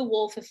remove the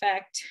wolf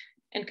effect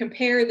and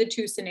compare the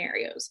two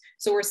scenarios.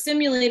 So we're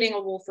simulating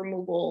a wolf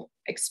removal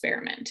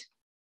experiment.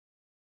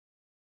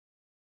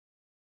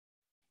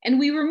 And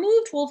we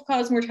removed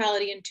wolf-caused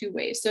mortality in 2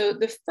 ways. So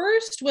the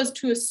first was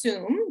to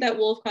assume that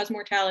wolf-caused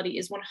mortality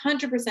is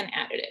 100%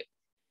 additive.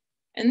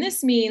 And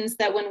this means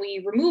that when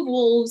we remove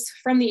wolves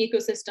from the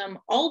ecosystem,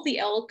 all the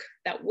elk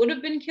that would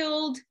have been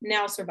killed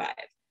now survive.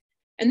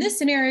 And this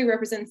scenario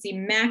represents the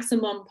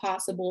maximum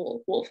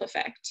possible wolf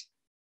effect.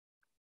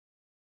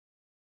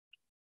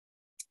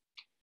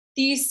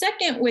 The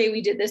second way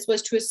we did this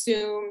was to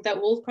assume that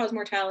wolf-caused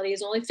mortality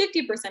is only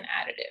 50%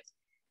 additive.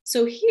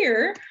 So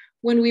here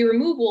when we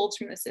remove wolves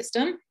from the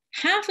system,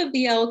 half of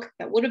the elk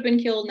that would have been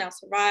killed now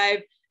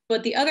survive,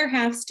 but the other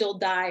half still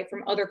die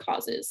from other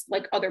causes,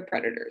 like other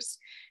predators.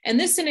 And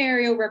this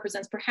scenario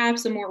represents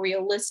perhaps a more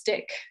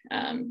realistic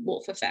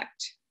wolf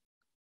effect.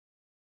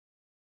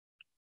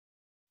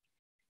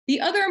 The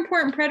other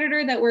important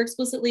predator that we're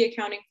explicitly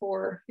accounting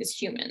for is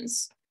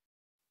humans.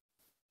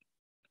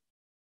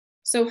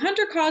 So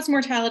hunter-caused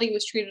mortality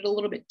was treated a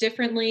little bit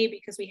differently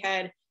because we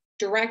had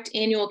direct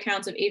annual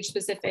counts of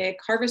age-specific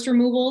harvest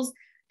removals.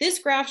 This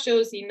graph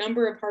shows the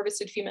number of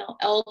harvested female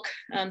elk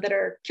that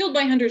are killed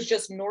by hunters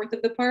just north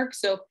of the park.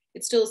 So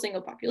it's still a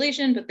single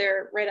population, but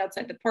they're right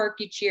outside the park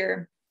each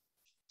year.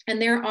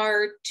 And there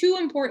are two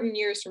important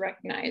years to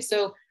recognize.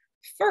 So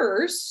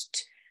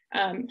first,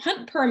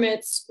 hunt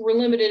permits were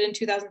limited in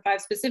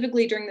 2005,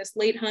 specifically during this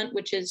late hunt,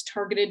 which is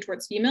targeted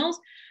towards females.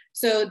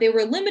 So they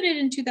were limited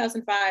in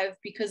 2005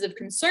 because of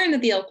concern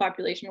that the elk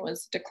population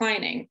was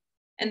declining.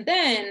 And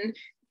then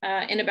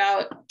in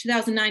about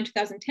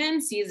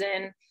 2009-2010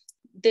 season,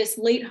 this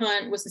late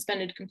hunt was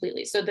suspended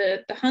completely. So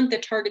the hunt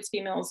that targets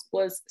females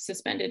was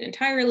suspended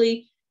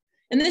entirely.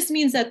 And this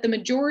means that the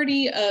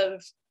majority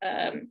of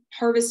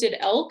harvested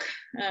elk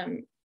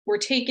were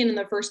taken in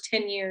the first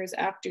 10 years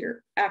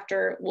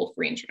after wolf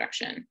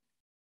reintroduction.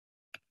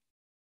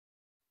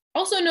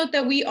 Also note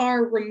that we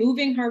are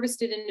removing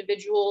harvested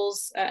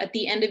individuals at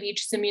the end of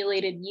each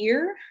simulated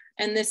year,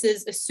 and this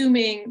is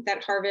assuming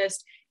that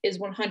harvest is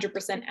 100%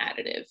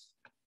 additive.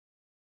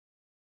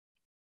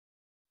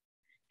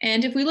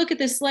 And if we look at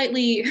this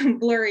slightly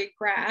blurry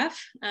graph,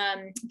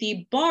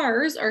 the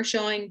bars are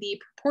showing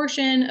the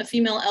proportion of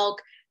female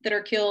elk that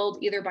are killed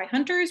either by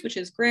hunters, which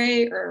is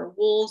gray, or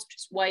wolves, which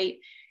is white,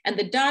 and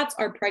the dots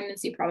are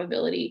pregnancy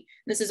probability.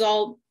 This is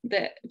all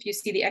that, if you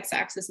see the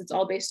x-axis, it's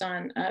all based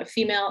on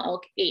female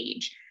elk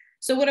age.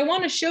 So what I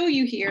want to show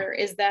you here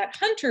is that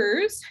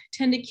hunters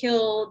tend to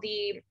kill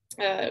the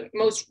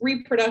most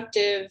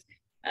reproductive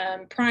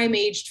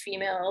prime-aged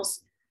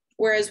females,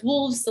 whereas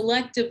wolves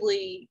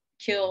selectively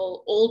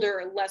kill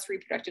older, less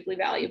reproductively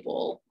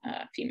valuable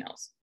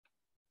females.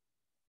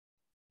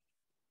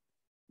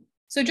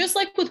 So just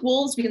like with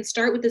wolves, we can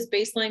start with this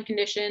baseline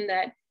condition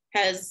that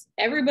has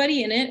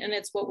everybody in it, and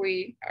it's what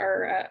we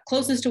are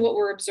closest to what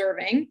we're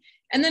observing.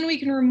 And then we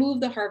can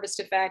remove the harvest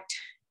effect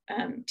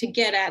to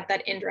get at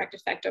that indirect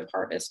effect of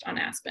harvest on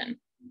aspen.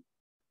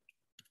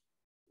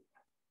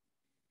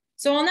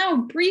 So I'll now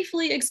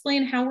briefly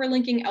explain how we're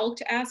linking elk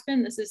to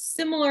aspen. This is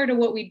similar to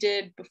what we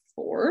did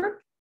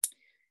before.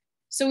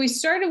 So we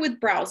started with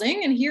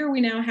browsing, and here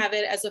we now have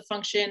it as a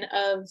function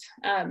of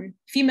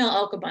female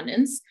elk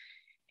abundance.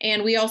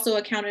 And we also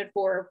accounted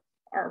for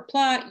our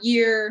plot,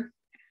 year,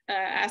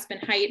 aspen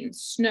height, and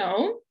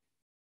snow.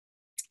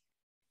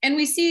 And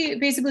we see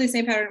basically the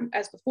same pattern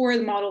as before.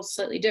 The model is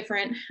slightly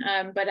different,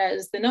 but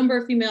as the number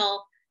of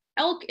female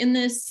elk in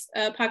this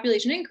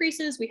population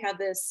increases, we have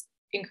this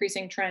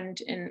increasing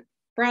trend in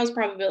browse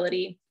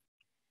probability.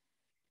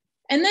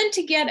 And then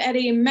to get at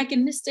a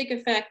mechanistic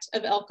effect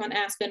of elk on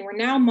aspen, we're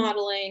now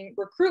modeling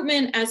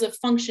recruitment as a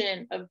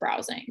function of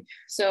browsing.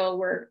 So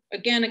we're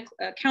again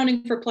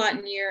accounting for plot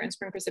and year and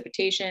spring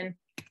precipitation.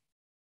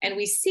 And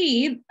we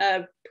see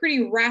a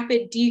pretty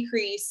rapid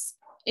decrease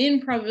in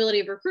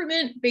probability of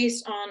recruitment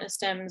based on a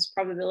stem's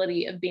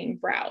probability of being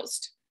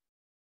browsed.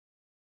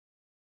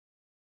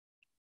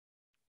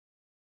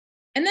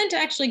 And then to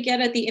actually get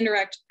at the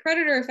indirect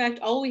predator effect,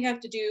 all we have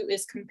to do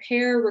is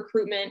compare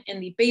recruitment in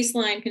the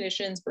baseline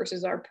conditions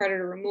versus our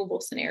predator removal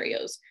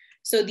scenarios.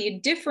 So the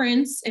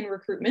difference in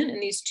recruitment in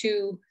these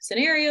two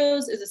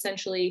scenarios is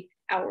essentially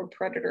our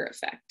predator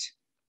effect.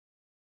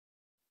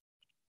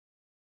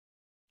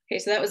 Okay,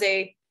 so that was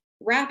a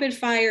rapid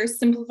fire,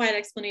 simplified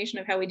explanation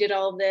of how we did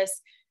all of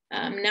this.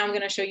 Now I'm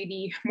going to show you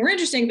the more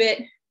interesting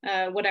bit,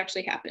 what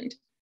actually happened.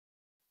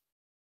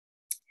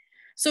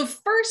 So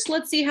first,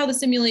 let's see how the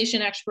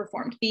simulation actually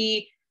performed.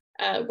 The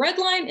red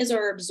line is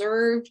our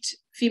observed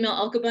female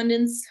elk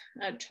abundance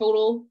the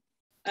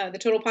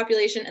total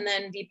population, and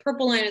then the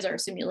purple line is our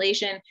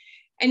simulation.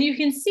 And you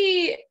can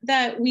see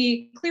that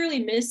we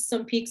clearly missed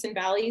some peaks and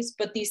valleys,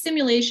 but the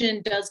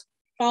simulation does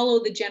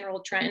follow the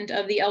general trend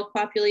of the elk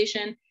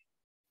population.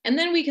 And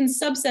then we can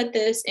subset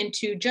this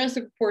into just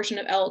the proportion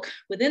of elk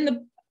within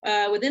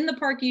the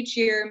park each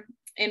year,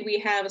 and we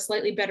have a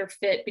slightly better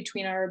fit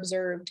between our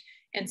observed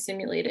and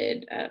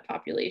simulated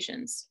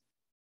populations.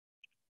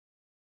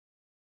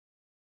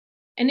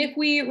 And if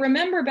we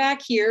remember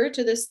back here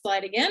to this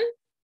slide again,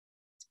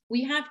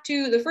 we have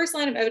to, the first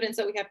line of evidence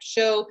that we have to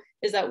show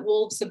is that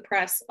wolves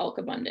suppress elk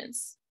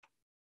abundance.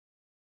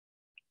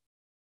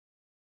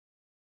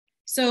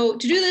 So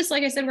to do this,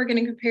 like I said, we're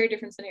going to compare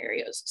different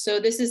scenarios.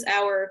 So this is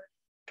our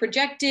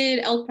projected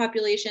elk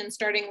population,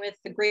 starting with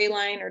the gray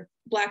line or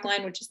black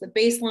line, which is the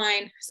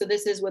baseline. So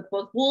this is with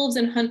both wolves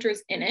and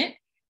hunters in it.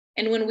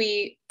 And when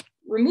we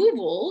remove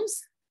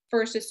wolves,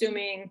 first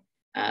assuming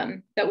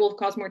that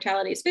wolf-caused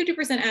mortality is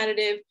 50%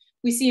 additive,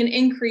 we see an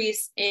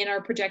increase in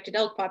our projected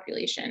elk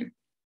population.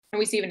 And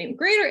we see an even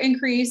greater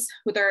increase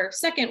with our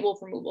second wolf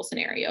removal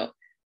scenario.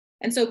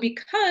 And so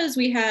because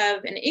we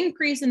have an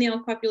increase in the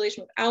elk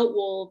population without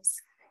wolves,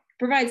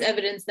 provides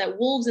evidence that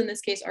wolves in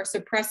this case are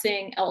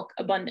suppressing elk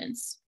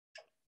abundance.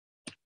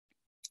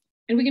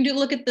 And we can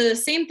look at the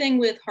same thing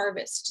with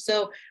harvest.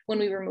 So when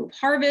we remove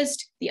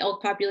harvest, the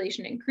elk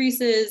population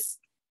increases,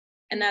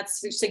 and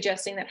that's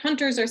suggesting that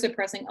hunters are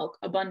suppressing elk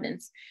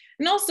abundance.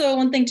 And also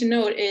one thing to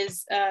note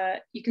is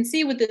you can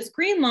see with this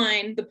green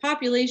line, the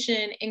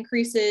population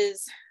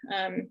increases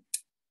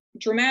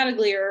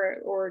dramatically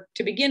or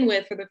to begin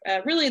with for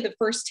the really the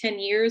first 10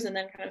 years, and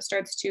then kind of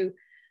starts to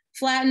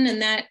flatten,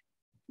 and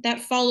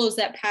that follows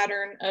that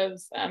pattern of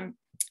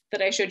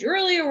that I showed you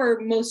earlier,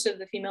 where most of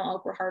the female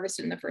elk were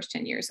harvested in the first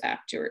 10 years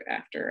after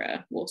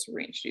wolves were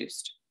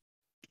reintroduced.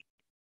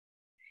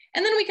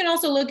 And then we can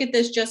also look at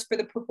this just for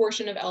the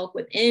proportion of elk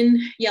within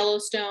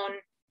Yellowstone.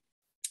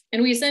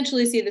 And we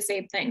essentially see the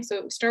same thing.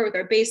 So we start with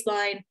our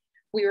baseline,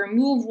 we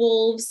remove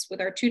wolves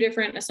with our two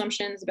different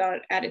assumptions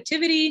about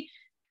additivity.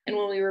 And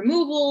when we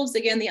remove wolves,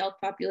 again, the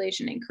elk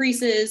population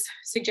increases,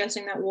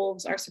 suggesting that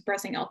wolves are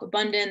suppressing elk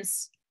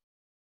abundance.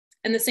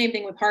 And the same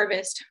thing with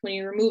harvest. When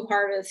you remove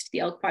harvest, the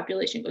elk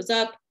population goes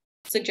up,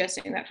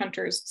 suggesting that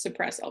hunters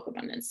suppress elk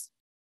abundance.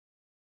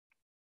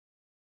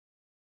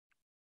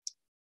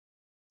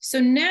 So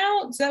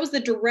that was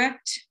the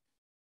direct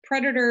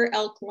predator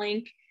elk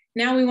link.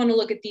 Now we want to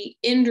look at the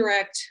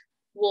indirect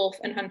wolf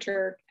and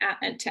hunter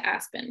to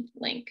aspen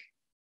link.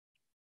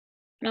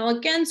 And I'll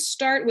again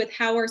start with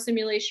how our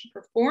simulation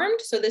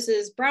performed. So this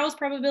is browse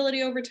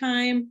probability over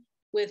time,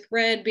 with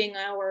red being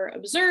our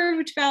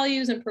observed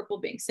values and purple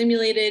being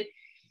simulated.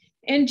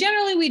 And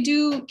generally we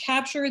do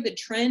capture the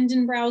trend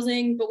in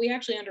browsing, but we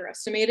actually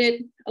underestimate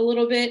it a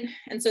little bit.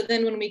 And so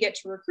then when we get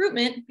to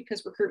recruitment,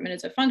 because recruitment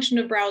is a function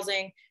of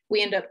browsing,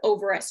 we end up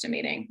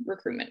overestimating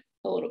recruitment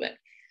a little bit.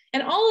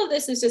 And all of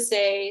this is to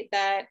say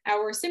that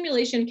our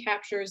simulation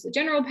captures the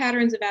general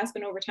patterns of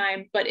aspen over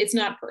time, but it's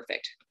not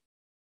perfect.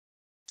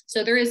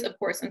 So there is, of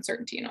course,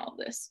 uncertainty in all of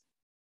this.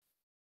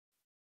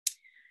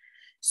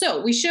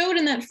 So we showed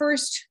in that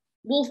first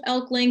wolf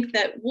elk link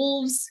that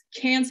wolves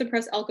can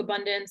suppress elk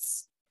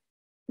abundance.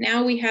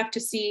 Now we have to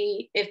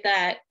see if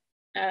that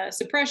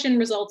suppression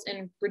results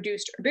in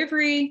reduced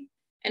herbivory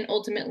and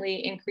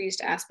ultimately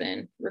increased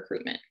aspen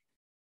recruitment.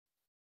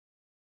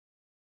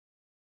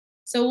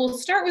 So we'll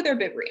start with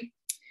herbivory.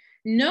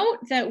 Note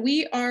that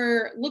we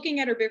are looking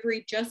at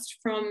herbivory just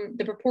from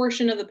the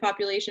proportion of the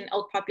population,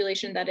 elk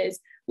population, that is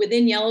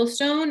within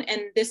Yellowstone.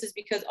 And this is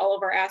because all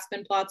of our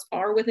aspen plots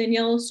are within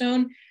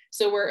Yellowstone.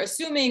 So we're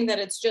assuming that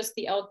it's just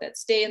the elk that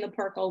stay in the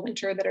park all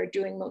winter that are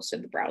doing most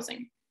of the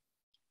browsing.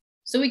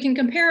 So we can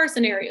compare our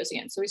scenarios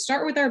again. So we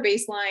start with our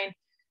baseline.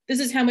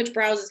 This is how much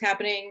browse is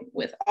happening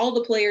with all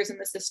the players in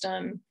the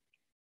system.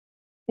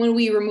 When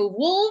we remove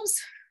wolves,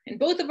 in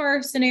both of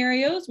our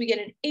scenarios, we get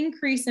an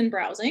increase in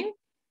browsing,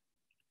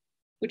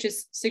 which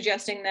is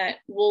suggesting that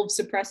wolves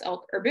suppress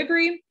elk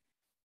herbivory.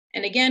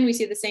 And again, we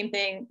see the same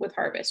thing with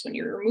harvest. When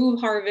you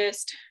remove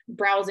harvest,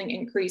 browsing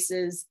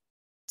increases,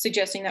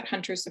 suggesting that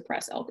hunters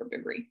suppress elk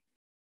herbivory.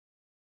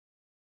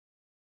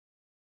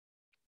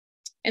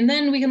 And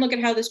then we can look at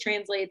how this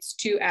translates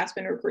to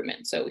aspen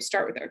recruitment. So we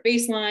start with our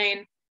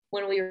baseline.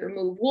 When we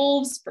remove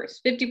wolves,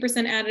 first 50%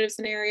 additive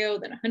scenario,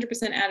 then 100%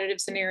 additive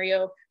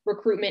scenario,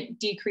 recruitment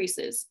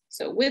decreases.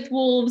 So with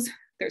wolves,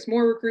 there's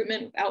more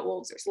recruitment. Without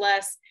wolves, there's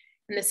less.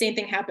 And the same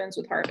thing happens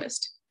with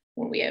harvest.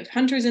 When we have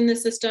hunters in the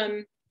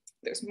system,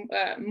 there's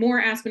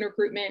more aspen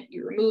recruitment.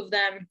 You remove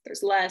them,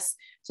 there's less.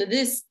 So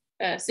this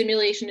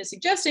simulation is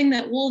suggesting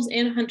that wolves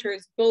and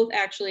hunters both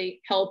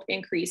actually help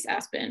increase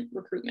aspen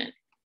recruitment.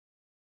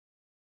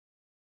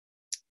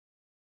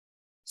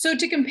 So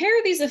to compare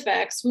these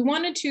effects, we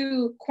wanted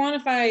to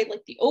quantify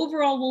like the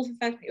overall wolf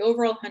effect, the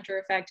overall hunter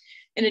effect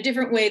in a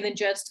different way than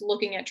just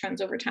looking at trends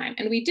over time.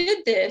 And we did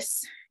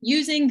this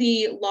using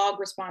the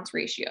log response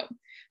ratio.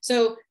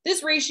 So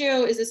this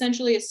ratio is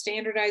essentially a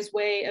standardized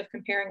way of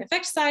comparing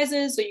effect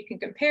sizes. So you can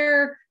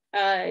compare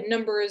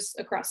numbers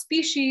across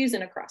species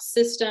and across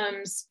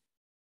systems.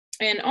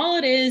 And all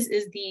it is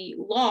the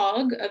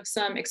log of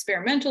some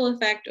experimental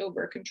effect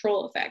over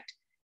control effect.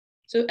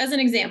 So as an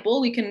example,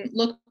 we can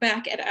look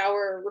back at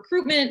our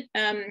recruitment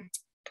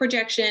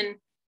projection,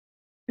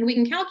 and we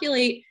can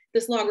calculate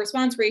this log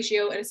response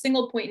ratio at a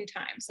single point in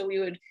time. So we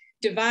would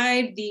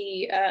divide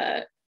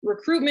the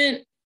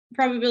recruitment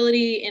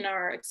probability in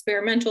our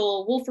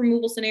experimental wolf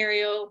removal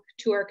scenario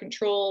to our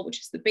control, which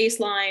is the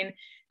baseline,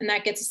 and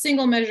that gets a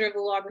single measure of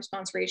the log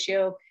response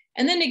ratio.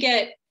 And then to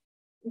get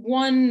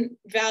one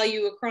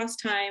value across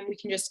time, we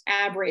can just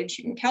average.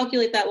 You can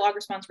calculate that log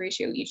response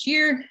ratio each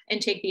year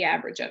and take the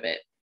average of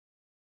it.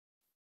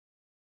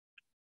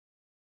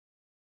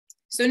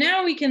 So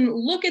now we can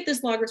look at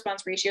this log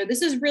response ratio.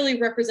 This is really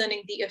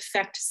representing the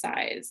effect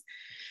size.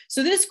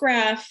 So this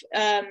graph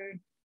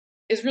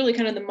is really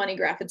kind of the money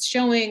graph. It's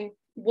showing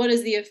what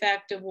is the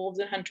effect of wolves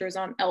and hunters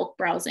on elk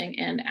browsing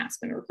and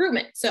aspen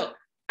recruitment. So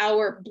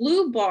our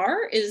blue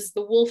bar is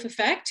the wolf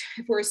effect,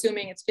 if we're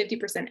assuming it's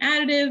 50%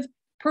 additive.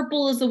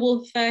 Purple is the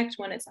wolf effect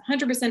when it's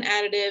 100%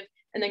 additive.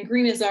 And then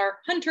green is our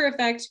hunter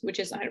effect, which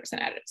is 100%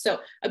 additive. So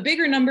a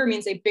bigger number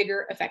means a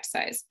bigger effect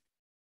size.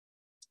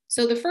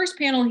 So the first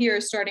panel here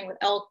is starting with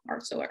elk,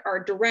 so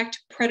our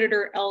direct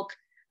predator elk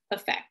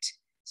effect.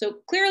 So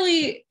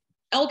clearly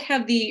elk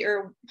have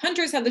or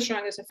hunters have the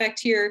strongest effect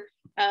here,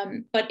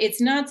 but it's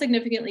not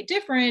significantly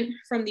different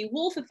from the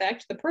wolf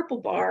effect, the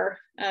purple bar,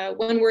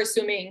 when we're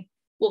assuming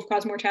wolf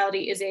cause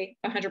mortality is a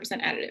 100%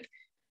 additive.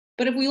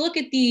 But if we look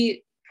at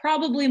the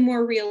probably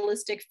more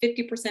realistic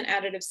 50%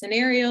 additive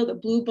scenario, the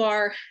blue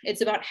bar,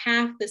 it's about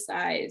half the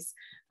size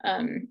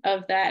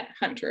of that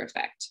hunter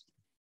effect.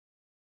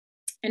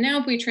 And now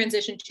if we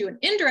transition to an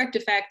indirect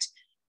effect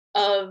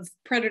of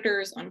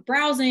predators on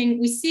browsing,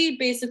 we see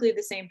basically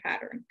the same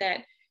pattern,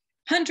 that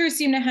hunters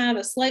seem to have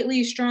a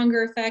slightly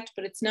stronger effect,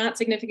 but it's not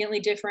significantly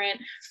different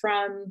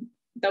from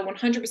the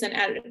 100%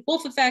 additive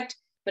wolf effect.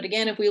 But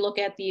again, if we look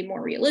at the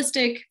more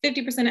realistic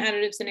 50%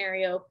 additive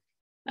scenario,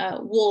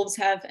 wolves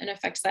have an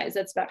effect size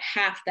that's about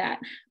half that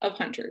of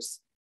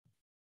hunters.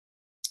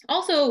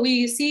 Also,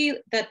 we see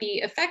that the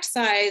effect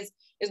size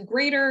is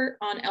greater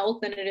on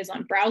elk than it is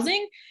on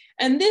browsing.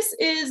 And this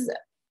is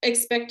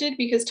expected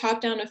because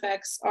top-down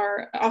effects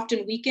are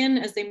often weakened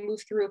as they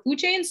move through a food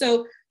chain.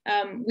 So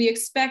we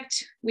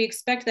expect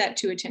that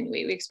to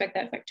attenuate. We expect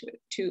that effect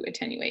to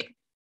attenuate.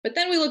 But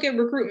then we look at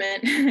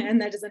recruitment and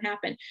that doesn't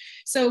happen.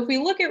 So if we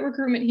look at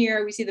recruitment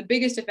here, we see the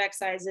biggest effect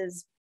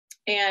sizes,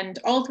 and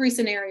all three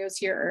scenarios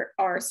here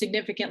are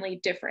significantly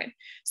different.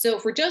 So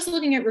if we're just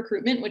looking at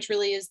recruitment, which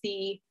really is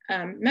the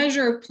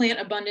measure of plant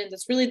abundance,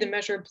 it's really the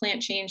measure of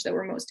plant change that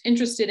we're most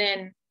interested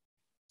in,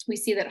 we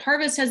see that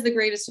harvest has the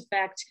greatest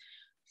effect,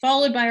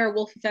 followed by our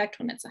wolf effect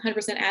when it's 100%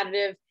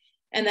 additive,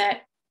 and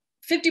that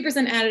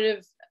 50%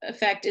 additive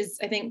effect is,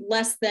 I think,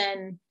 less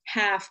than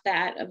half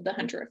that of the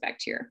hunter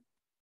effect here.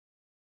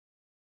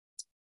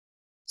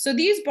 So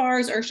these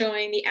bars are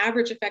showing the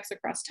average effects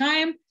across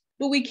time,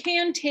 but we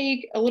can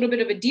take a little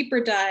bit of a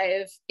deeper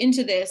dive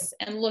into this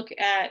and look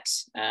at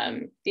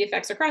the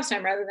effects across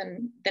time rather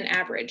than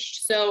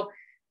averaged. So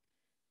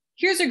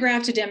here's a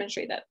graph to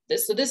demonstrate that.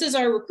 So this is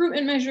our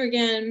recruitment measure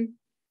again.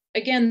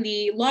 Again,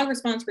 the log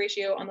response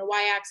ratio on the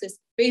y-axis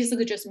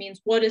basically just means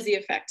what is the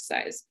effect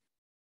size.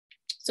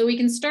 So we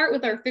can start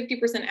with our 50%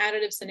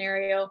 additive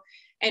scenario,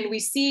 and we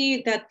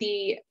see that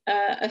the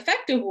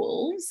effect of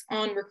wolves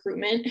on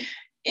recruitment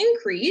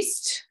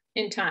increased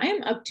in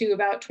time up to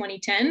about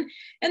 2010,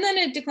 and then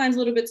it declines a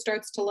little bit,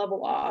 starts to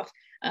level off,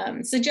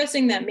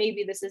 suggesting that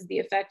maybe this is the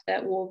effect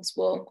that wolves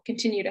will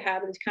continue to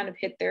have, to kind of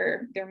hit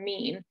their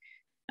mean.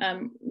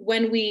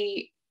 When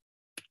we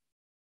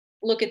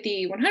look at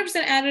the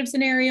 100% additive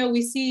scenario,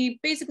 we see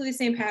basically the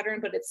same pattern,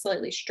 but it's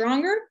slightly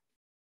stronger.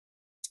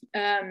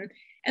 And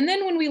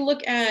then when we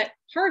look at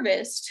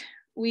harvest,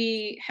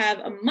 we have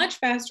a much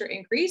faster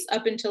increase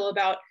up until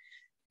about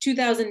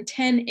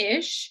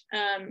 2010-ish.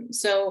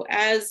 So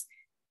as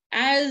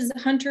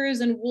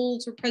hunters and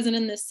wolves were present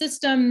in this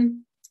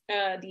system,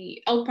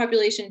 the elk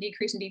population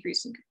decreased and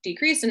decreased and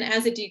decreased. And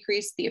as it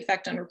decreased, the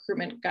effect on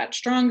recruitment got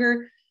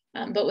stronger.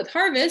 But with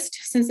harvest,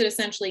 since it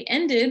essentially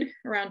ended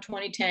around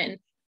 2010,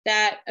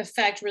 that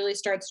effect really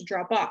starts to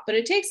drop off. But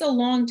it takes a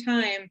long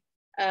time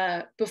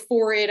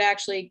before it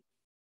actually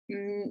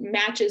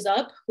matches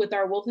up with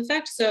our wolf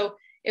effect. So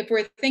if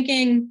we're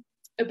thinking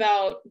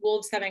about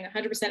wolves having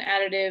 100%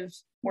 additive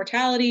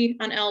mortality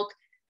on elk,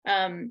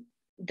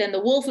 then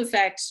the wolf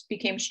effect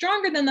became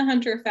stronger than the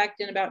hunter effect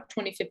in about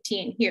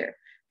 2015 here.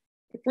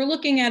 If we're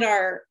looking at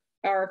our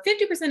 50%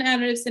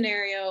 additive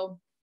scenario,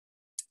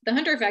 the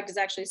hunter effect is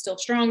actually still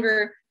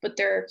stronger, but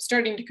they're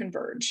starting to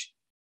converge.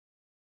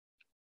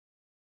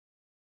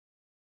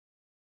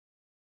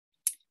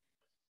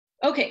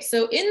 Okay,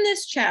 so in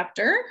this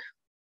chapter,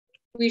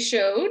 we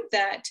showed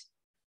that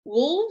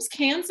wolves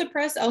can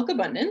suppress elk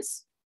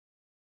abundance,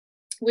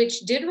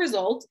 which did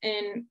result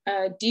in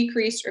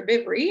decreased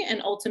herbivory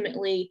and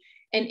ultimately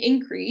an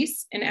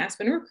increase in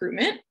aspen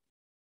recruitment.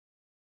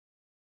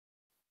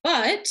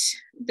 But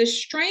the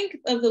strength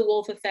of the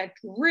wolf effect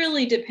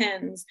really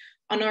depends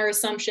on our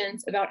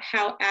assumptions about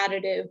how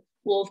additive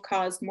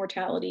wolf-caused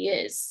mortality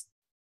is.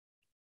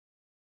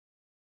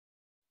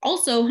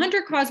 Also,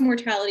 hunter-caused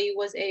mortality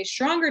was a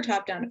stronger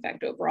top-down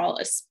effect overall,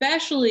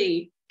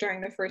 especially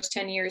during the first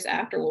 10 years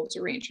after wolves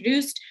were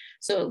reintroduced.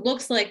 So it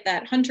looks like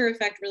that hunter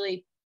effect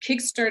really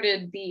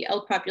kickstarted the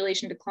elk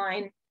population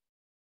decline.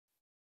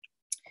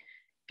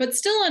 But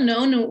still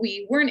unknown, what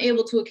we weren't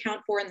able to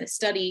account for in this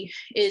study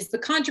is the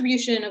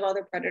contribution of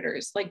other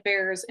predators like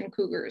bears and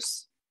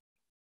cougars.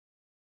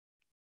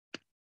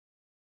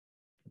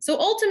 So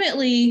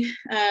ultimately,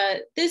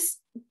 this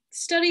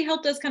study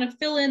helped us kind of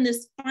fill in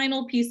this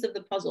final piece of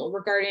the puzzle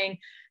regarding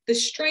the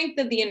strength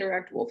of the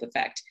indirect wolf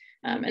effect.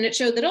 And it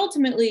showed that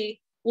ultimately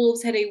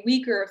wolves had a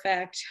weaker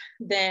effect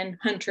than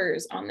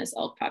hunters on this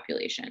elk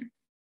population.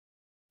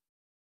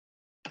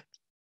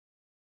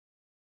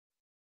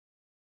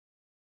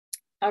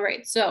 All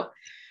right, so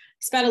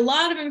spat a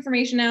lot of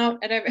information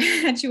out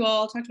at you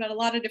all, talked about a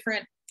lot of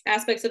different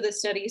aspects of this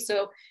study.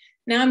 So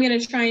now I'm going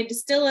to try and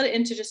distill it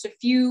into just a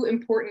few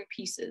important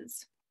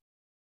pieces.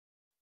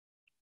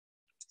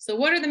 So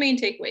what are the main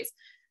takeaways?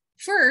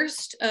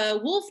 First,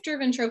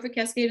 wolf-driven trophic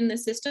cascade in the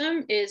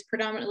system is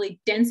predominantly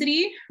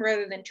density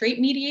rather than trait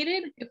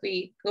mediated, if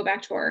we go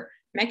back to our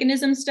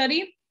mechanism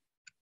study.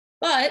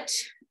 But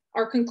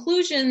our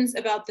conclusions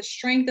about the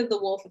strength of the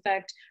wolf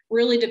effect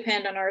really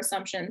depend on our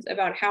assumptions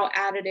about how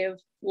additive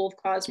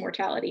wolf-caused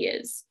mortality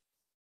is.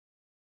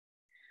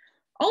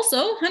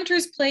 Also,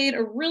 hunters played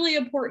a really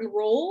important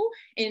role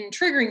in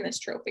triggering this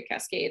trophic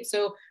cascade.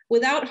 So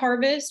without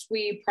harvest,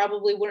 we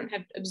probably wouldn't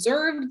have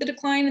observed the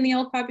decline in the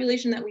elk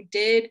population that we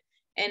did.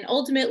 And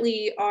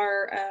ultimately,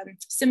 our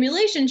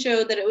simulation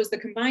showed that it was the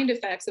combined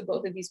effects of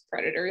both of these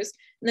predators,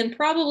 and then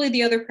probably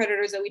the other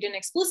predators that we didn't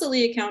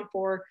explicitly account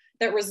for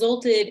that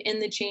resulted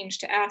in the change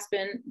to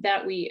aspen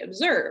that we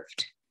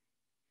observed.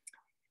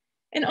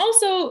 And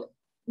also,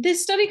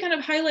 this study kind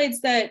of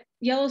highlights that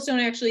Yellowstone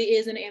actually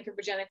is an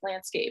anthropogenic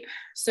landscape.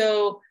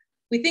 So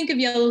we think of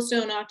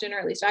Yellowstone often, or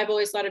at least I've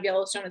always thought of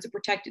Yellowstone as a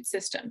protected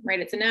system, right?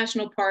 It's a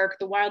national park,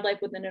 the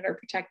wildlife within it are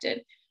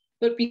protected.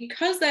 But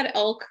because that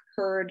elk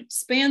herd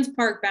spans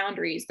park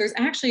boundaries, there's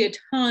actually a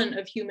ton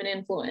of human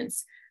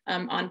influence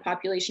on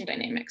population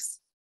dynamics.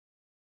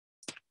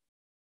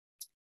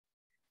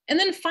 And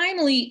then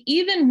finally,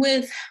 even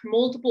with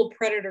multiple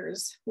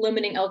predators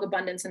limiting elk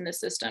abundance in this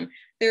system,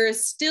 there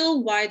is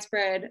still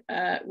widespread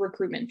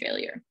recruitment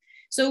failure.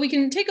 So we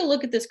can take a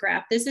look at this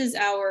graph. This is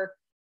our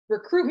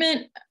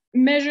recruitment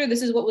measure.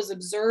 This is what was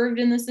observed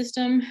in the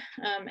system.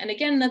 And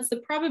again, that's the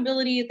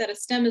probability that a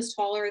stem is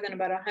taller than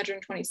about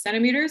 120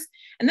 centimeters.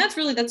 And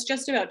that's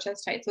just about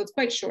chest height, so it's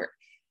quite short.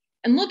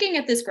 And looking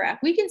at this graph,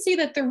 we can see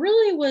that there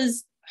really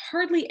was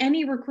hardly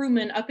any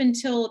recruitment up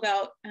until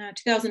about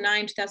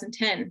 2009,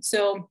 2010.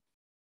 So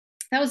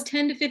that was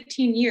 10 to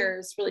 15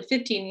 years, really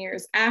 15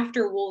 years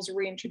after wolves were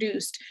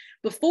reintroduced,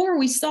 before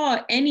we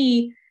saw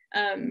any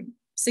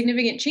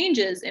significant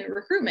changes in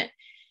recruitment.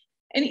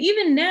 And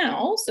even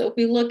now, so if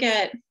we look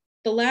at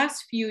the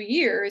last few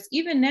years,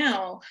 even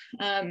now,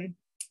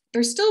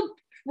 there's still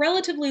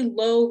relatively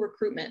low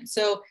recruitment.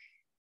 So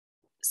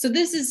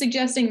this is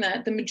suggesting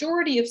that the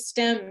majority of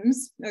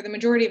stems, or the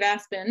majority of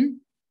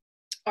aspen,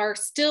 are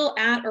still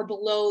at or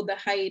below the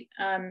height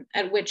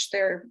at which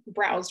they're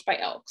browsed by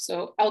elk.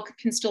 So elk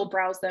can still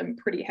browse them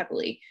pretty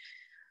heavily.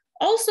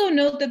 Also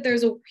note that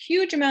there's a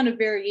huge amount of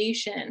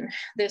variation,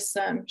 this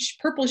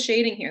purple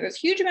shading here, there's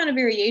a huge amount of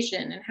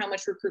variation in how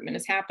much recruitment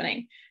is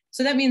happening.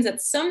 So that means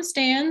that some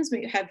stands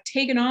have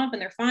taken off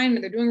and they're fine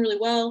and they're doing really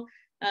well,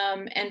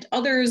 and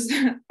others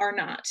are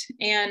not.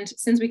 And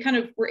since we kind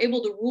of were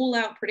able to rule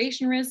out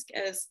predation risk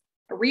as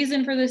a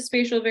reason for this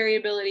spatial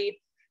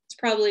variability, it's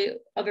probably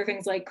other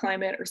things like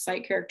climate or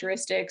site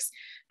characteristics,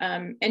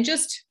 and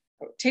just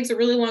takes a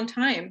really long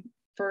time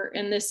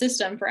in this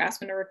system for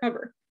aspen to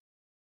recover.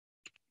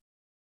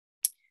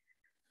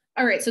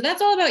 All right, so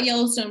that's all about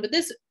Yellowstone, but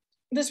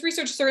this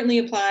research certainly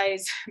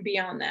applies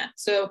beyond that.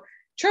 So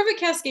trophic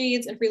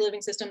cascades and free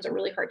living systems are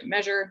really hard to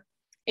measure,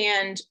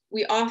 and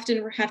we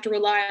often have to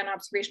rely on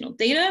observational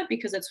data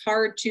because it's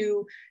hard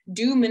to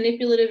do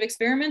manipulative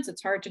experiments.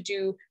 It's hard to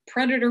do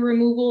predator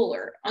removal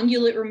or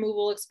ungulate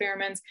removal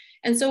experiments.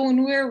 And so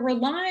when we're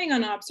relying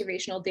on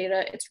observational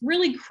data, it's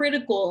really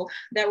critical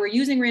that we're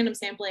using random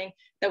sampling,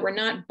 that we're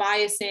not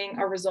biasing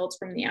our results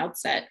from the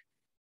outset.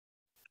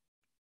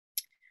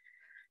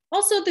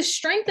 Also, the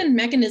strength and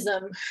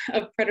mechanism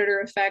of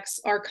predator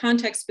effects are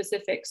context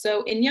specific.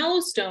 So in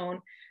Yellowstone,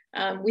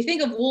 we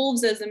think of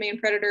wolves as the main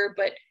predator,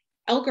 but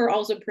elk are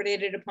also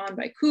predated upon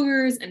by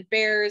cougars and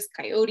bears,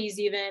 coyotes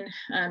even,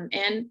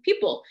 and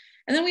people.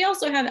 And then we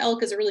also have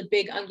elk as a really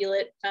big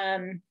ungulate.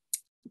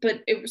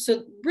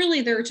 So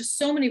really there are just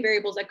so many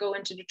variables that go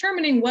into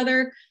determining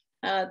whether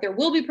there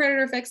will be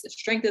predator effects, the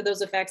strength of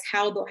those effects,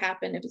 how they'll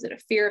happen, if is it a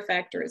fear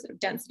effect or is it a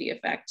density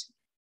effect.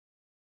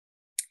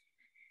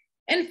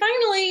 And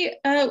finally,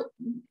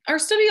 our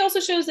study also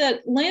shows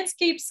that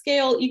landscape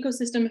scale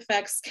ecosystem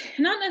effects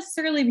cannot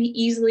necessarily be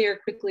easily or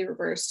quickly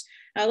reversed.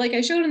 Like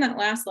I showed in that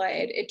last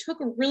slide, it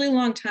took a really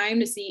long time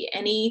to see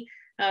any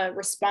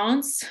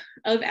response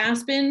of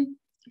aspen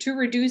to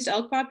reduced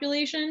elk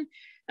population.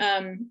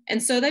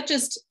 And so that's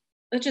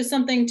just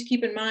something to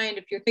keep in mind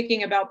if you're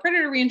thinking about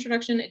predator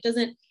reintroduction.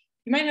 You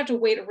might have to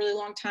wait a really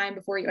long time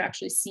before you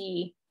actually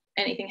see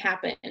anything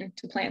happen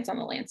to plants on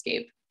the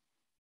landscape.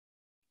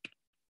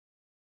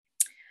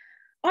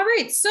 All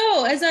right,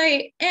 so as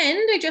I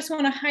end, I just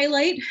want to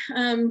highlight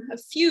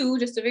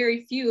just a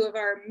very few of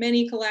our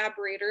many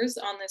collaborators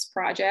on this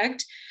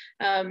project.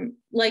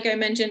 Like I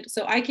mentioned,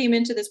 so I came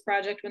into this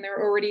project when there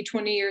were already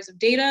 20 years of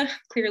data.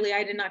 Clearly,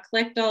 I did not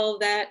collect all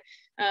of that.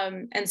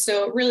 And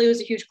so it really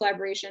was a huge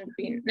collaboration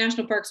between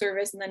National Park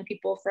Service and then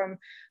people from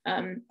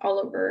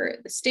all over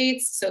the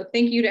states. So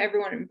thank you to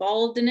everyone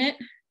involved in it.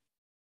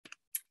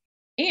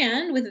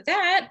 And with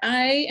that,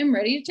 I am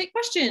ready to take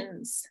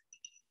questions.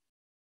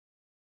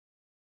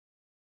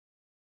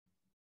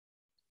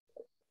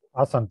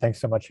 Awesome. Thanks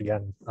so much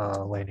again,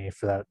 Lainie,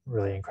 for that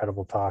really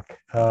incredible talk.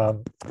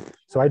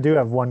 So I do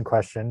have one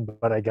question,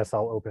 but I guess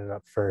I'll open it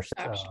up first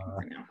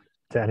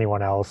to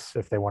anyone else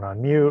if they want to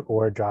unmute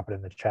or drop it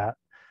in the chat.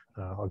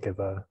 I'll give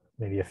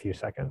maybe a few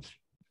seconds.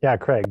 Yeah,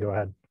 Craig, go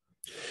ahead.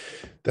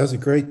 That was a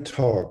great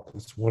talk.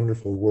 It's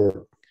wonderful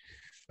work.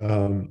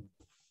 Um,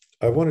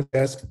 I wanted to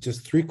ask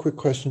just three quick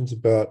questions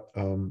about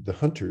the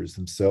hunters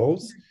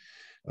themselves.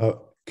 Uh,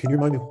 can you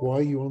remind me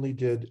why you only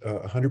did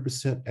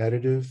 100%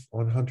 additive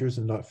on hunters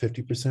and not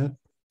 50%?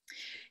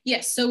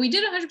 Yes, so we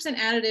did 100%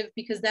 additive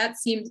because that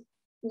seemed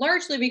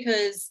largely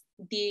because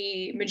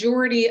the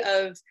majority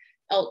of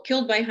elk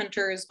killed by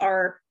hunters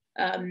are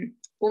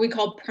what we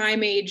call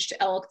prime aged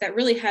elk that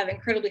really have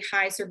incredibly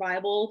high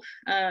survival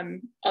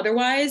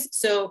otherwise.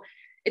 So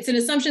it's an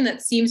assumption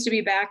that seems to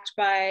be backed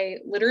by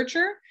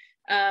literature,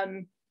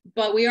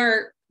 but we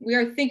are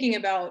thinking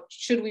about,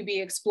 should we be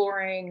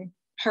exploring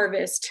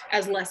harvest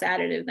as less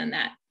additive than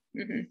that?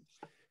 Mm-hmm.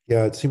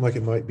 Yeah, it seemed like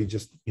it might be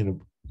just,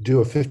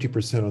 do a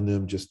 50% on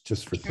them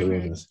just for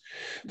thoroughness.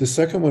 Mm-hmm. The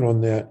second one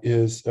on that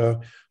is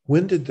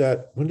when did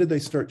they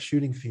start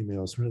shooting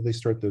females? When did they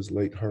start those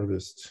late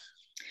harvests?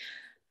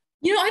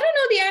 I don't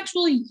know the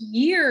actual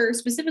year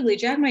specifically.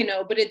 Jack might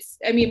know, but that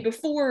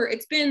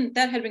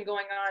had been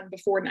going on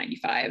before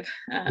 95.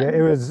 Yeah,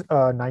 it was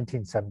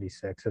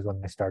 1976 is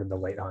when they started the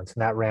late hunts,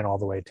 and that ran all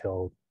the way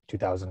till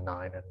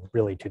 2009 and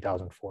really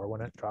 2004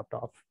 when it dropped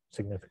off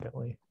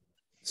significantly.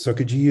 So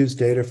could you use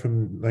data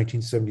from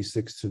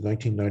 1976 to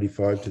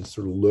 1995 to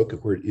sort of look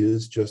at where it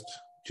is just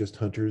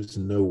hunters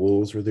and no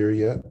wolves are there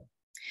yet?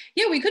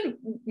 Yeah, we could,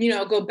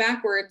 go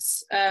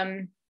backwards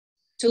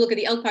to look at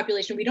the elk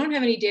population. We don't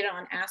have any data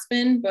on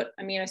aspen, but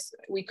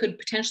we could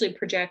potentially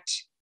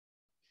project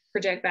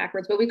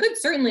backwards, but we could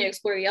certainly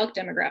explore the elk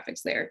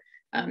demographics there.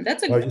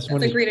 That's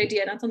a great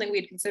idea, not something we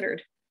had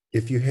considered.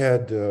 If you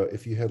had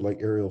like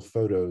aerial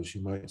photos,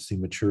 you might see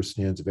mature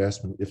stands of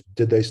aspen.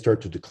 Did they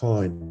start to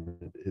decline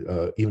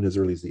even as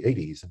early as the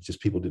 80s? And just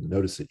people didn't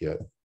notice it yet.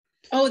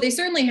 Oh, they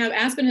certainly have.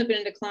 Aspen have been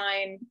in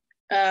decline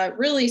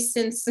really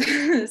since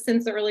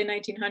the early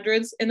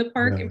 1900s in the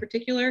park in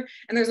particular.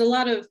 And there's a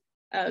lot of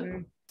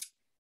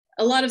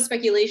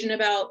speculation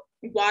about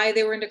why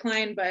they were in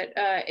decline, but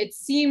it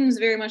seems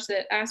very much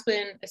that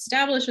aspen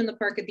established in the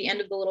park at the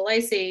end of the Little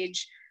Ice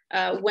Age,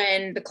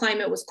 when the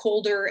climate was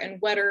colder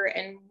and wetter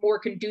and more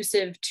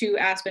conducive to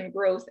aspen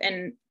growth.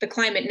 And the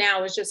climate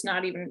now is just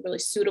not even really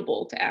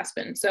suitable to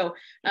aspen. So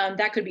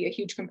that could be a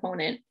huge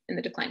component in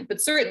the decline.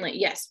 But certainly,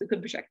 yes, we could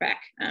project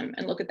back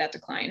and look at that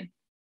decline.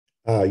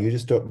 You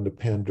just opened a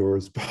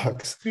Pandora's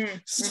box. Mm-hmm.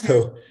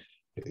 So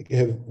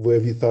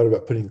have you thought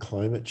about putting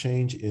climate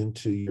change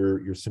into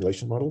your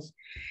simulation models?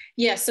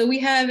 Yeah, so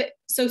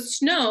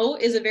snow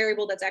is a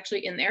variable that's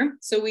actually in there.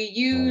 So we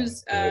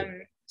use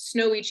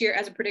snow each year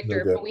as a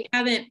predictor, but we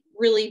haven't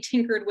really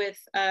tinkered with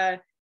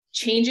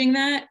changing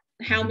that.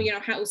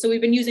 So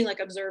we've been using like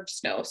observed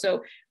snow.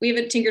 So we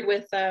haven't tinkered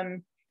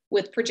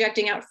with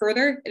projecting out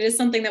further. It is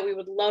something that we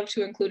would love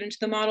to include into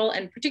the model,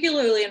 and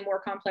particularly in more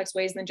complex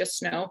ways than just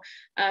snow.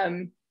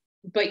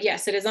 But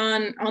yes, it is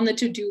on the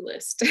to-do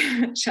list,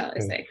 shall I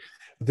say.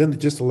 Then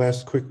just the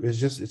last quick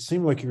it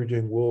seemed like you were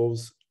doing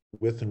wolves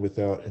with and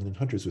without, and then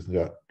hunters with and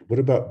without. What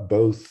about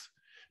both?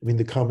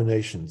 The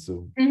combinations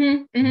of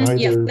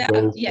neither,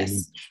 both,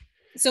 yes.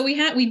 So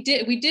we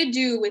did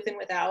do with and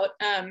without,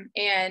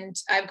 and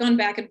I've gone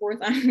back and forth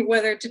on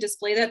whether to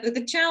display that. But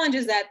the challenge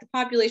is that the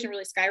population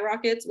really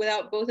skyrockets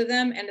without both of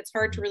them, and it's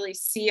hard to really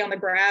see on the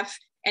graph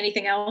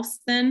anything else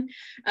then.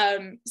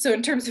 So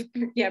in terms of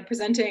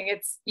presenting,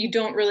 you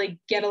don't really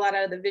get a lot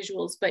out of the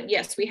visuals. But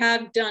yes, we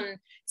have done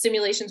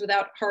simulations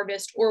without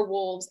harvest or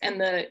wolves, and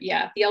the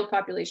elk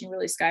population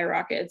really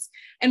skyrockets.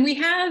 And we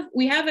have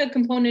a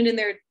component in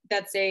there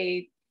that's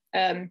a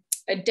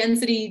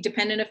density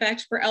dependent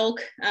effect for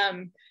elk,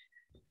 and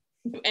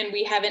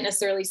we haven't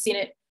necessarily seen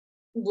it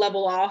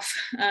level off,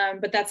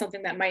 but that's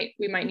something that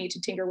we might need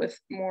to tinker with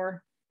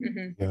more.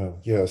 Mm-hmm.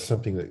 Yeah,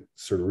 something that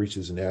sort of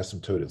reaches an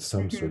asymptote at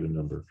some sort of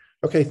number.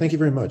 Okay, thank you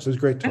very much. It was a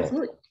great talk.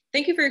 Absolutely.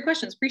 Thank you for your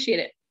questions.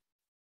 Appreciate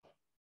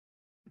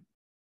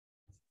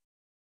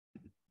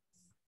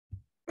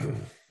it.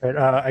 Right,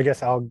 I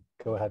guess I'll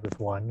go ahead with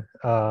one.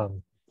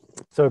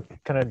 So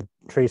kind of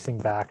tracing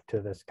back to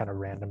this kind of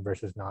random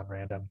versus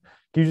non-random,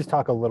 can you just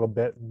talk a little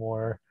bit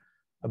more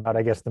about,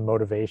 I guess, the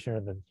motivation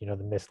or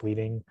the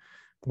misleading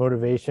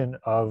motivation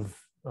of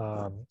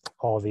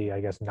all the, I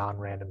guess,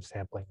 non-random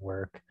sampling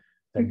work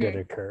that did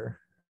occur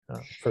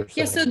for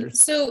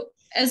so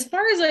as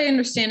far as I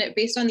understand it,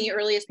 based on the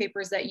earliest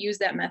papers that use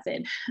that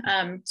method,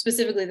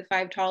 specifically the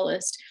 5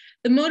 tallest,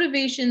 the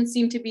motivation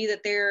seemed to be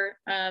that there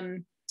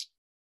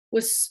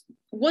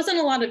wasn't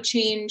a lot of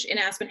change in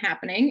aspen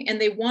happening, and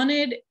they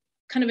wanted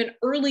kind of an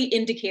early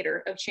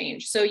indicator of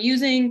change. So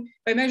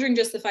by measuring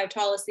just the 5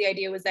 tallest, the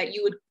idea was that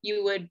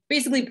you would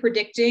basically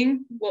predict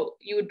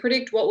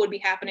what would be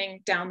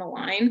happening down the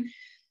line.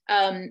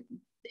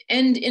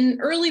 And in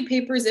early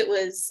papers, it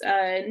was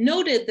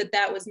noted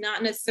that was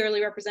not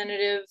necessarily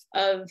representative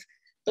of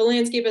the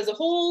landscape as a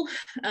whole,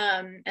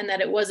 and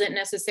that it wasn't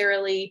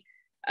necessarily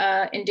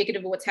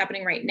indicative of what's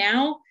happening right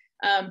now.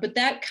 But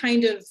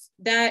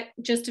that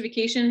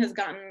justification has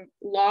gotten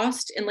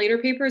lost in later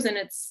papers, and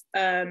it's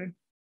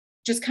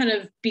just kind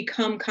of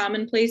become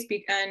commonplace.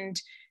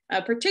 And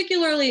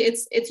Particularly,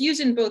 it's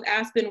used in both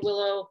aspen,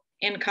 willow,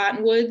 and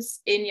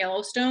cottonwoods in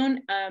Yellowstone.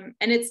 And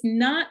it's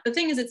not, the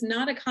thing is, it's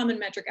not a common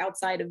metric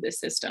outside of this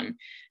system.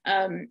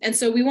 And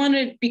so we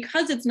wanted,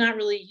 because it's not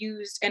really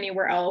used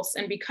anywhere else,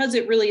 and because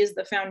it really is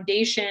the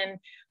foundation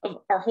of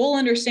our whole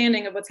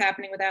understanding of what's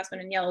happening with aspen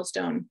in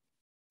Yellowstone,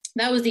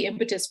 that was the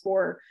impetus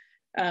for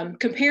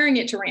comparing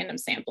it to random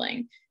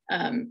sampling.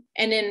 And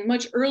in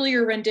much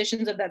earlier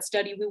renditions of that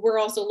study, we were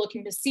also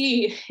looking to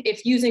see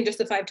if using just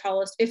the 5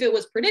 tallest, if it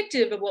was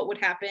predictive of what would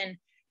happen,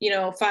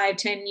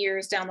 5-10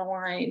 years down the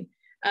line.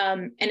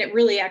 And it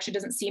really actually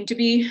doesn't seem to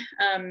be.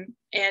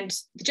 And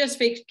the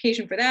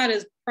justification for that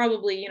is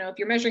probably, if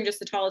you're measuring just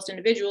the tallest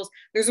individuals,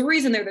 there's a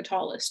reason they're the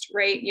tallest,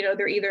 right?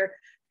 They're either,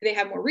 they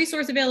have more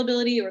resource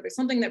availability, or there's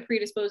something that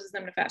predisposes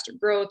them to faster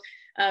growth.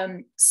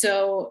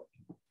 So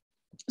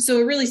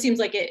it really seems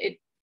like it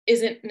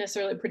isn't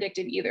necessarily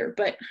predictive either,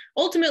 but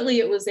ultimately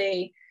it was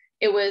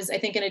I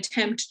think an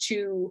attempt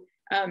to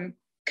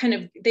kind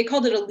of, they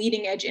called it a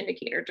leading edge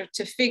indicator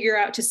to figure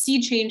out, to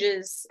see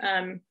changes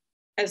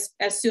as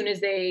soon as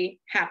they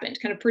happened,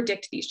 kind of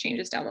predict these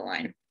changes down the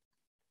line.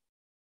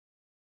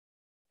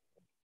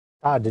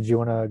 Did you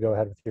want to go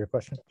ahead with your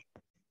question?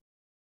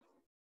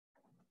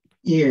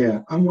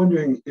 Yeah, I'm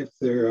wondering if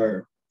there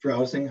are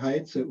browsing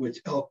heights at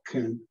which elk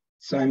can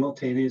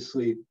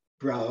simultaneously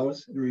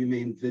browse and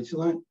remain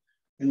vigilant.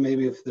 And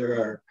maybe if there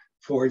are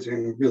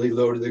foraging really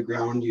low to the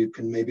ground, you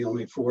can maybe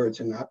only forage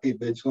and not be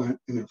vigilant.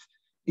 And if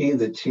any of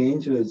the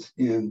changes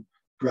in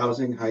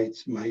browsing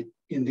heights might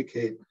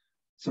indicate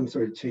some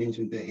sort of change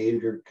in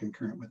behavior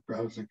concurrent with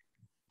browsing.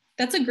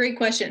 That's a great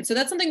question. So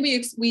that's something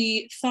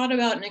we thought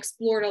about and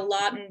explored a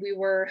lot. And we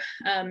were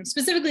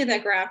specifically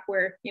that graph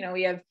where,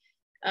 we have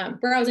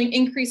browsing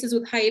increases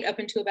with height up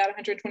into about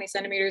 120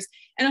 centimeters.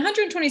 And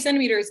 120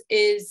 centimeters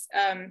is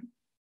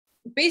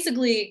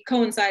basically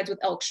coincides with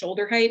elk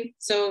shoulder height.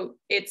 So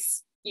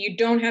you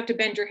don't have to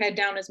bend your head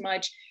down as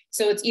much.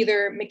 So it's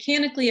either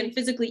mechanically and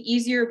physically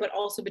easier, but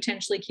also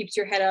potentially keeps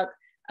your head up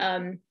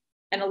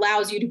and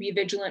allows you to be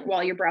vigilant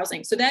while you're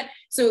browsing. So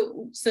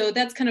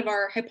that's kind of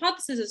our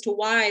hypothesis as to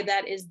why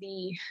that is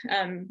the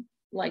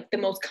the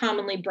most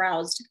commonly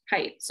browsed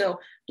height. So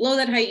below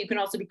that height, you can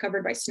also be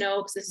covered by snow,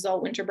 because this is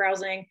all winter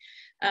browsing.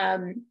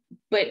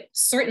 But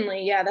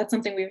certainly, yeah, that's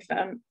something we've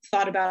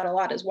thought about a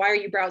lot, is why are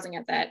you browsing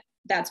at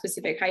that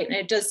specific height? And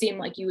it does seem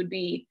like you would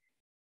be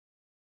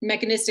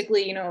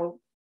mechanistically,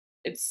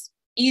 it's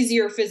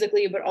easier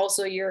physically, but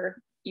also you're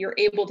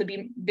able to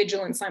be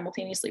vigilant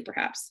simultaneously,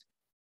 perhaps.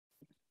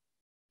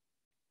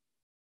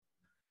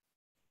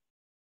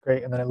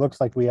 Great. And then it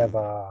looks like we have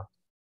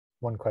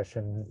one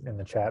question in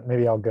the chat.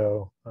 Maybe I'll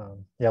go.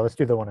 Let's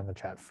do the one in the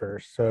chat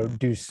first. So,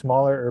 do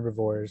smaller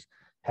herbivores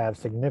have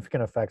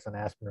significant effects on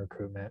aspen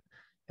recruitment?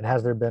 And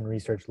has there been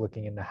research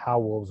looking into how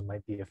wolves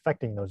might be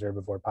affecting those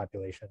herbivore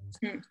populations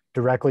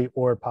directly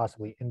or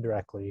possibly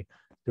indirectly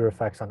through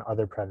effects on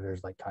other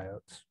predators like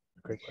coyotes?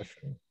 Great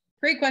question.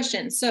 Great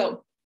question.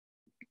 So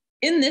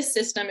in this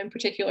system in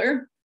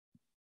particular,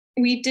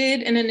 we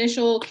did an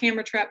initial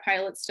camera trap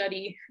pilot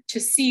study to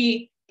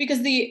see, because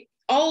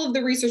all of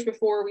the research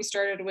before we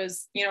started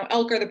was,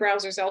 elk are the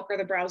browsers, elk are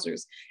the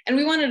browsers. And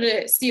we wanted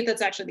to see if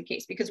that's actually the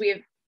case, because we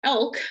have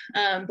elk,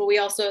 but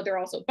there are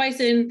also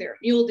bison, there are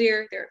mule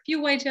deer, there are a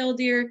few white-tailed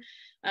deer,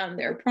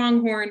 there are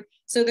pronghorn.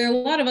 So there are a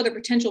lot of other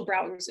potential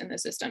browsers in the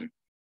system.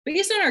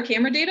 Based on our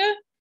camera data,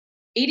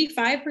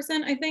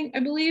 85%, I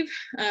believe,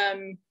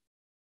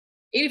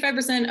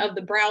 85% of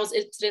the browse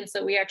incidents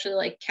that we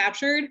actually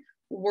captured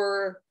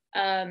were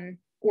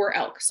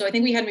elk. So I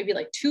think we had maybe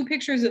 2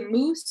 pictures of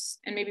moose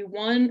and maybe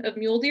 1 of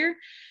mule deer.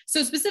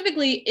 So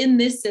specifically in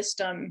this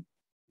system,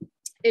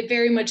 it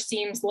very much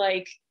seems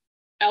like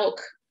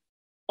elk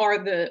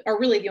are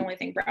really the only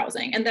thing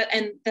browsing, and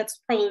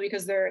that's probably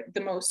because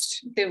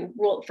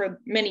for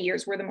many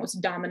years were the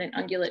most dominant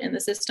ungulate in the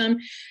system.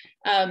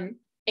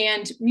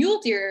 And mule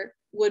deer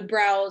would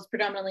browse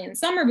predominantly in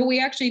summer, but we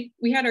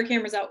had our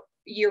cameras out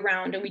year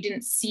round, and we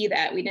didn't see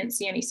that. We didn't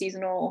see any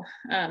seasonal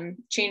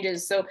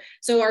changes.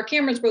 So our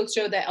cameras both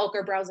showed that elk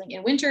are browsing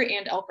in winter,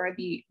 and elk are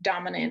the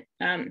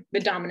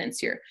dominance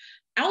here.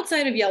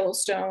 Outside of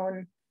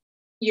Yellowstone,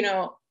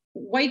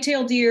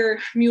 white-tailed deer,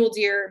 mule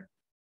deer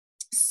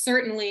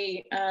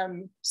certainly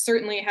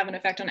have an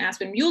effect on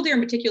aspen. Mule deer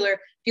in particular, if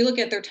you look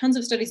at, there are tons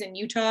of studies in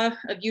Utah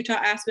of Utah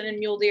aspen and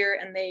mule deer,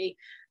 and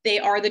they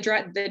are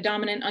the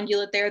dominant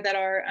ungulate there that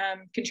are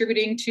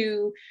contributing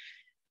to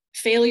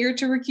failure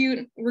to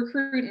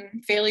recruit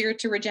and failure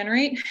to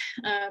regenerate.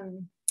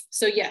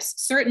 So yes,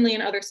 certainly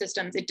in other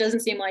systems, it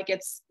doesn't seem like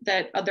it's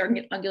that other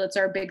ungulates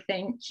are a big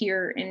thing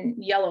here in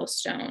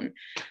Yellowstone.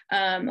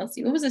 Let's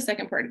see, what was the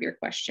second part of your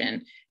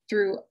question?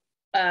 Through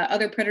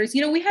other predators,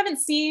 we haven't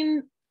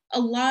seen a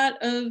lot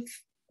of,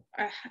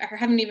 I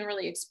haven't even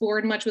really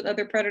explored much with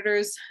other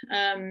predators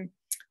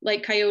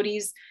like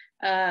coyotes.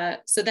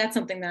 So that's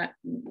something that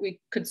we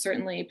could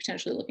certainly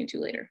potentially look into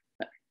later.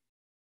 But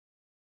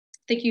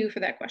thank you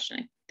for that question.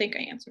 I think I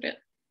answered it.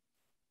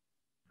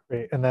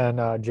 Great. And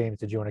then James,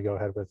 did you want to go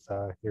ahead with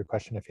your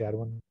question if you had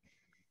one?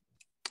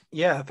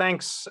 Yeah,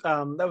 thanks.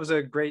 That was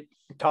a great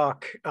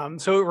talk.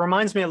 So it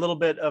reminds me a little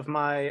bit of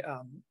my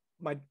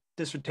my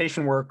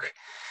dissertation work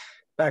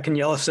back in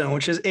Yellowstone,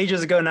 which is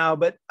ages ago now.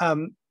 But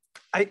I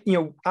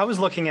was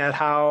looking at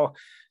how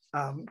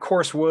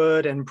coarse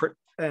wood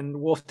and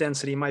wolf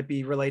density might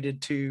be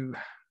related to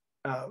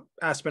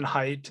aspen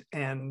height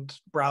and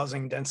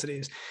browsing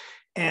densities.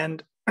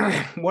 And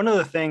one of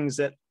the things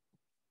that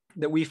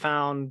we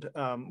found,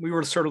 we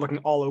were sort of looking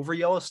all over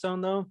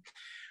Yellowstone though,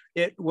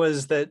 it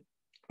was that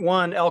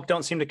one, elk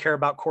don't seem to care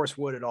about coarse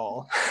wood at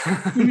all.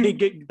 they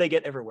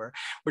get everywhere,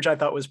 which I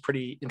thought was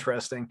pretty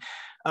interesting.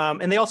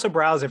 And they also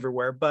browse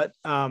everywhere. But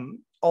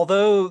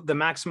although the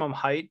maximum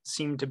height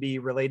seemed to be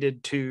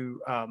related to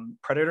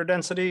predator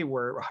density,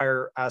 where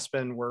higher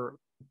aspen were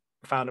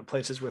found at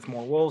places with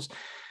more wolves,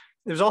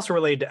 it was also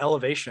related to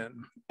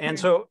elevation. And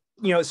so,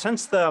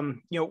 since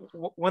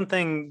one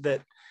thing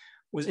that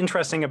was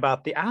interesting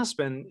about the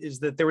aspen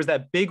is that there was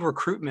that big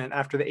recruitment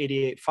after the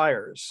 88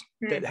 fires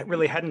that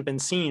really hadn't been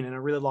seen in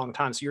a really long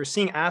time. So you're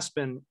seeing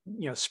aspen,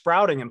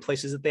 sprouting in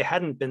places that they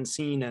hadn't been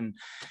seen in,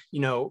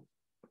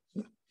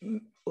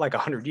 like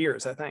 100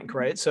 years, I think,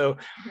 right? So,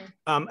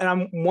 and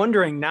I'm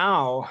wondering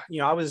now,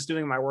 I was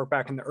doing my work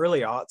back in the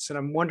early aughts, and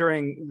I'm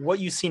wondering what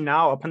you see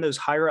now up in those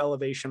higher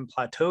elevation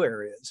plateau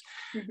areas,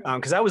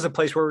 because that was a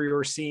place where we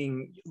were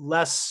seeing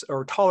less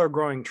or taller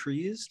growing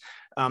trees,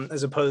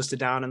 as opposed to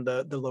down in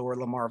the lower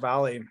Lamar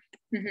Valley.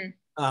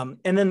 And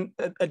then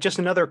just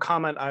another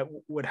comment I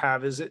would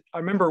have is that I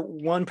remember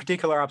one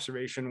particular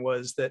observation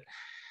was that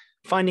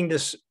finding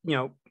this,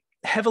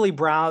 heavily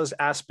browsed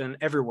aspen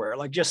everywhere,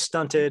 like just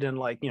stunted and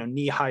like,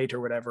 knee height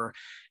or whatever.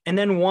 And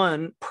then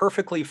one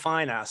perfectly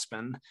fine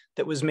aspen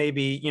that was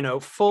maybe,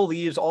 full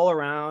leaves all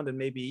around and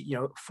maybe,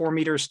 4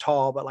 meters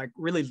tall, but like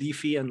really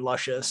leafy and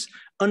luscious,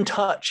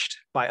 untouched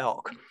by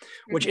elk,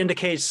 which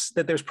indicates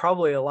that there's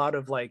probably a lot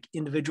of like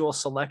individual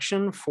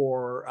selection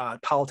for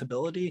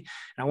palatability.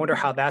 And I wonder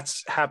how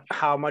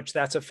much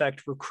that's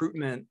affect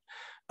recruitment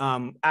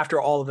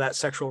after all of that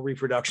sexual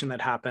reproduction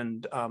that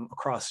happened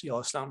across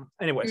Yellowstone.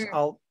 Anyways,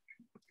 I'll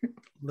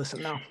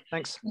listen now.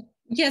 Thanks.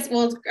 Yes,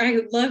 well,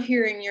 I love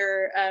hearing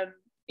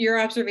your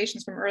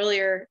observations from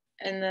earlier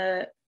in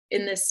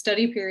this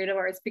study period of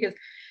ours, because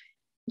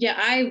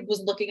I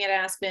was looking at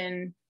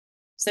aspen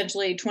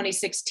essentially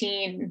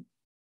 2016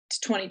 to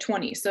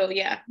 2020. So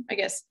I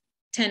guess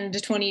 10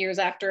 to 20 years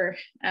after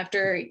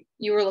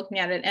you were looking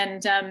at it.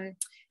 And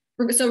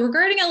so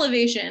regarding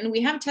elevation,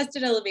 we have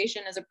tested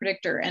elevation as a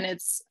predictor, and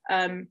it's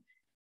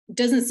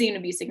doesn't seem to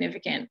be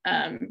significant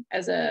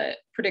as a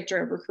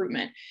predictor of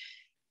recruitment.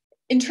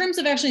 In terms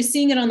of actually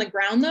seeing it on the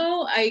ground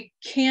though, I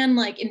can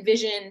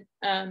envision,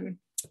 I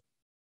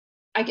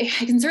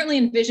can certainly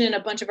envision a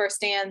bunch of our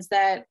stands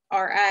that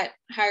are at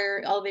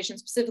higher elevation,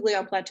 specifically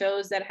on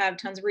plateaus that have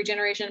tons of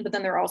regeneration, but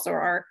then there also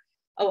are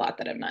a lot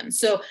that have none.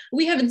 So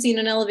we haven't seen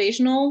an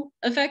elevational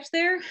effect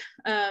there.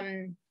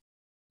 And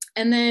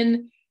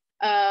then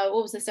what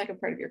was the second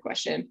part of your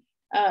question?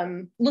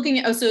 Looking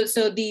at,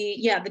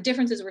 the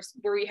differences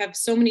where we have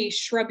so many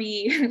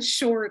shrubby,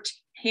 short,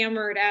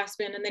 hammered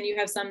aspen, and then you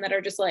have some that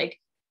are just like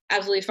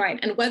absolutely fine.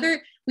 And whether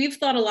we've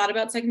thought a lot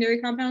about secondary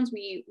compounds,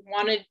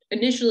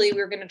 initially we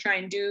were going to try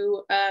and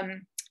do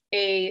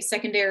a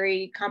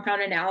secondary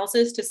compound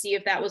analysis to see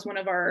if that was one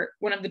of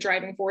the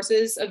driving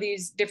forces of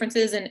these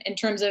differences in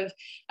terms of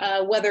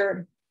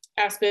whether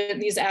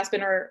these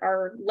aspen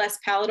are less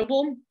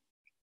palatable.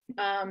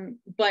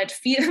 But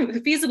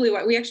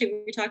feasibly,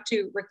 we talked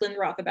to Rick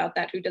Lindroth about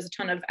that, who does a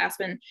ton of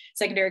aspen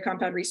secondary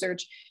compound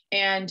research,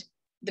 and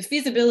the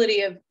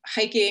feasibility of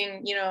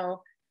hiking,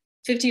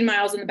 15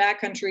 miles in the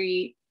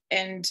backcountry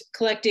and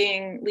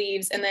collecting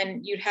leaves, and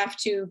then you'd have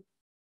to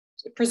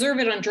preserve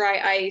it on dry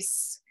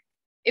ice.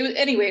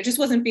 It just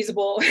wasn't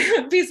feasible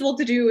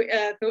to do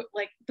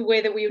the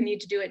way that we would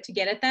need to do it to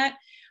get at that.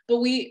 But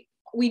we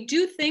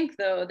do think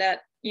though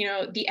that,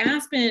 the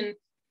aspen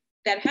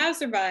that have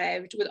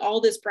survived with all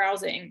this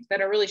browsing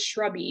that are really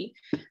shrubby,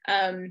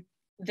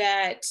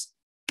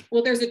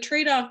 there's a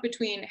trade-off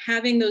between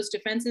having those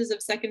defenses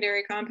of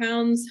secondary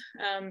compounds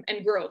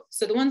and growth.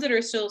 So the ones that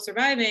are still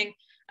surviving,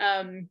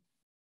 they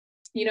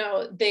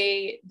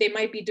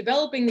might be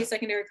developing these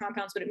secondary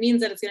compounds, but it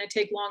means that it's going to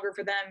take longer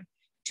for them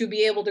to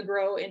be able to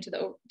grow into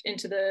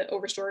the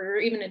overstory or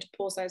even into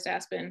pool-sized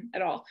aspen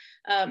at all.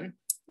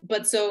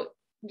 But so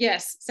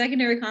yes,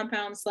 secondary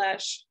compounds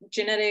 /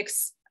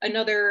 genetics,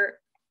 another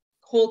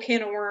whole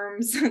can of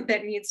worms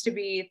that needs to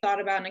be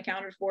thought about and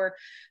accounted for,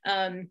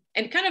 and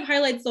kind of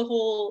highlights the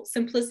whole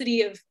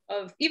simplicity of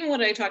even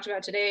what I talked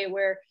about today,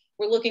 where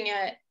we're looking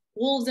at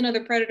wolves and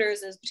other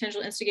predators as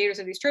potential instigators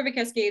of these trophic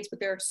cascades, but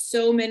there are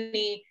so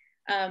many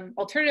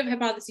alternative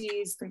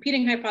hypotheses,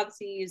 competing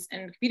hypotheses,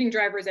 and competing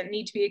drivers that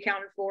need to be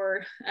accounted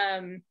for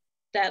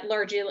that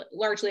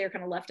largely are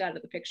kind of left out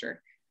of the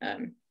picture.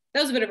 That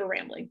was a bit of a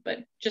rambling,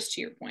 but just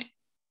to your point.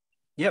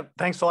 Yep,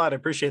 thanks a lot. I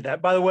appreciate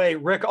that. By the way,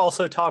 Rick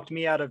also talked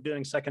me out of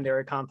doing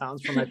secondary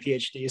compounds for my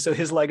PhD, so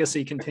his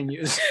legacy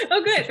continues.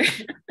 Oh, good.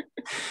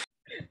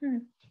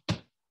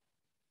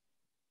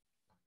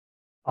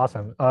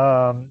 Awesome.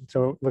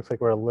 So it looks like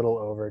we're a little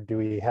over. Do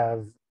we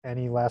have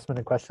any last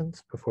minute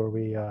questions before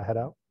we head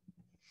out?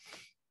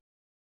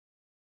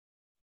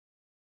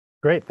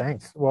 Great,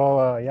 thanks.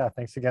 Well, yeah,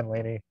 thanks again,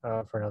 Lainie,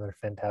 for another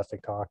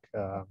fantastic talk.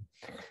 And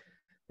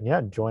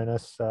yeah, join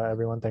us,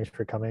 everyone. Thanks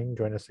for coming.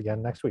 Join us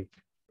again next week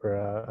for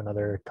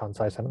another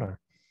Consci seminar.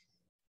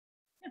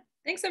 Yeah.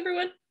 Thanks,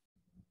 everyone.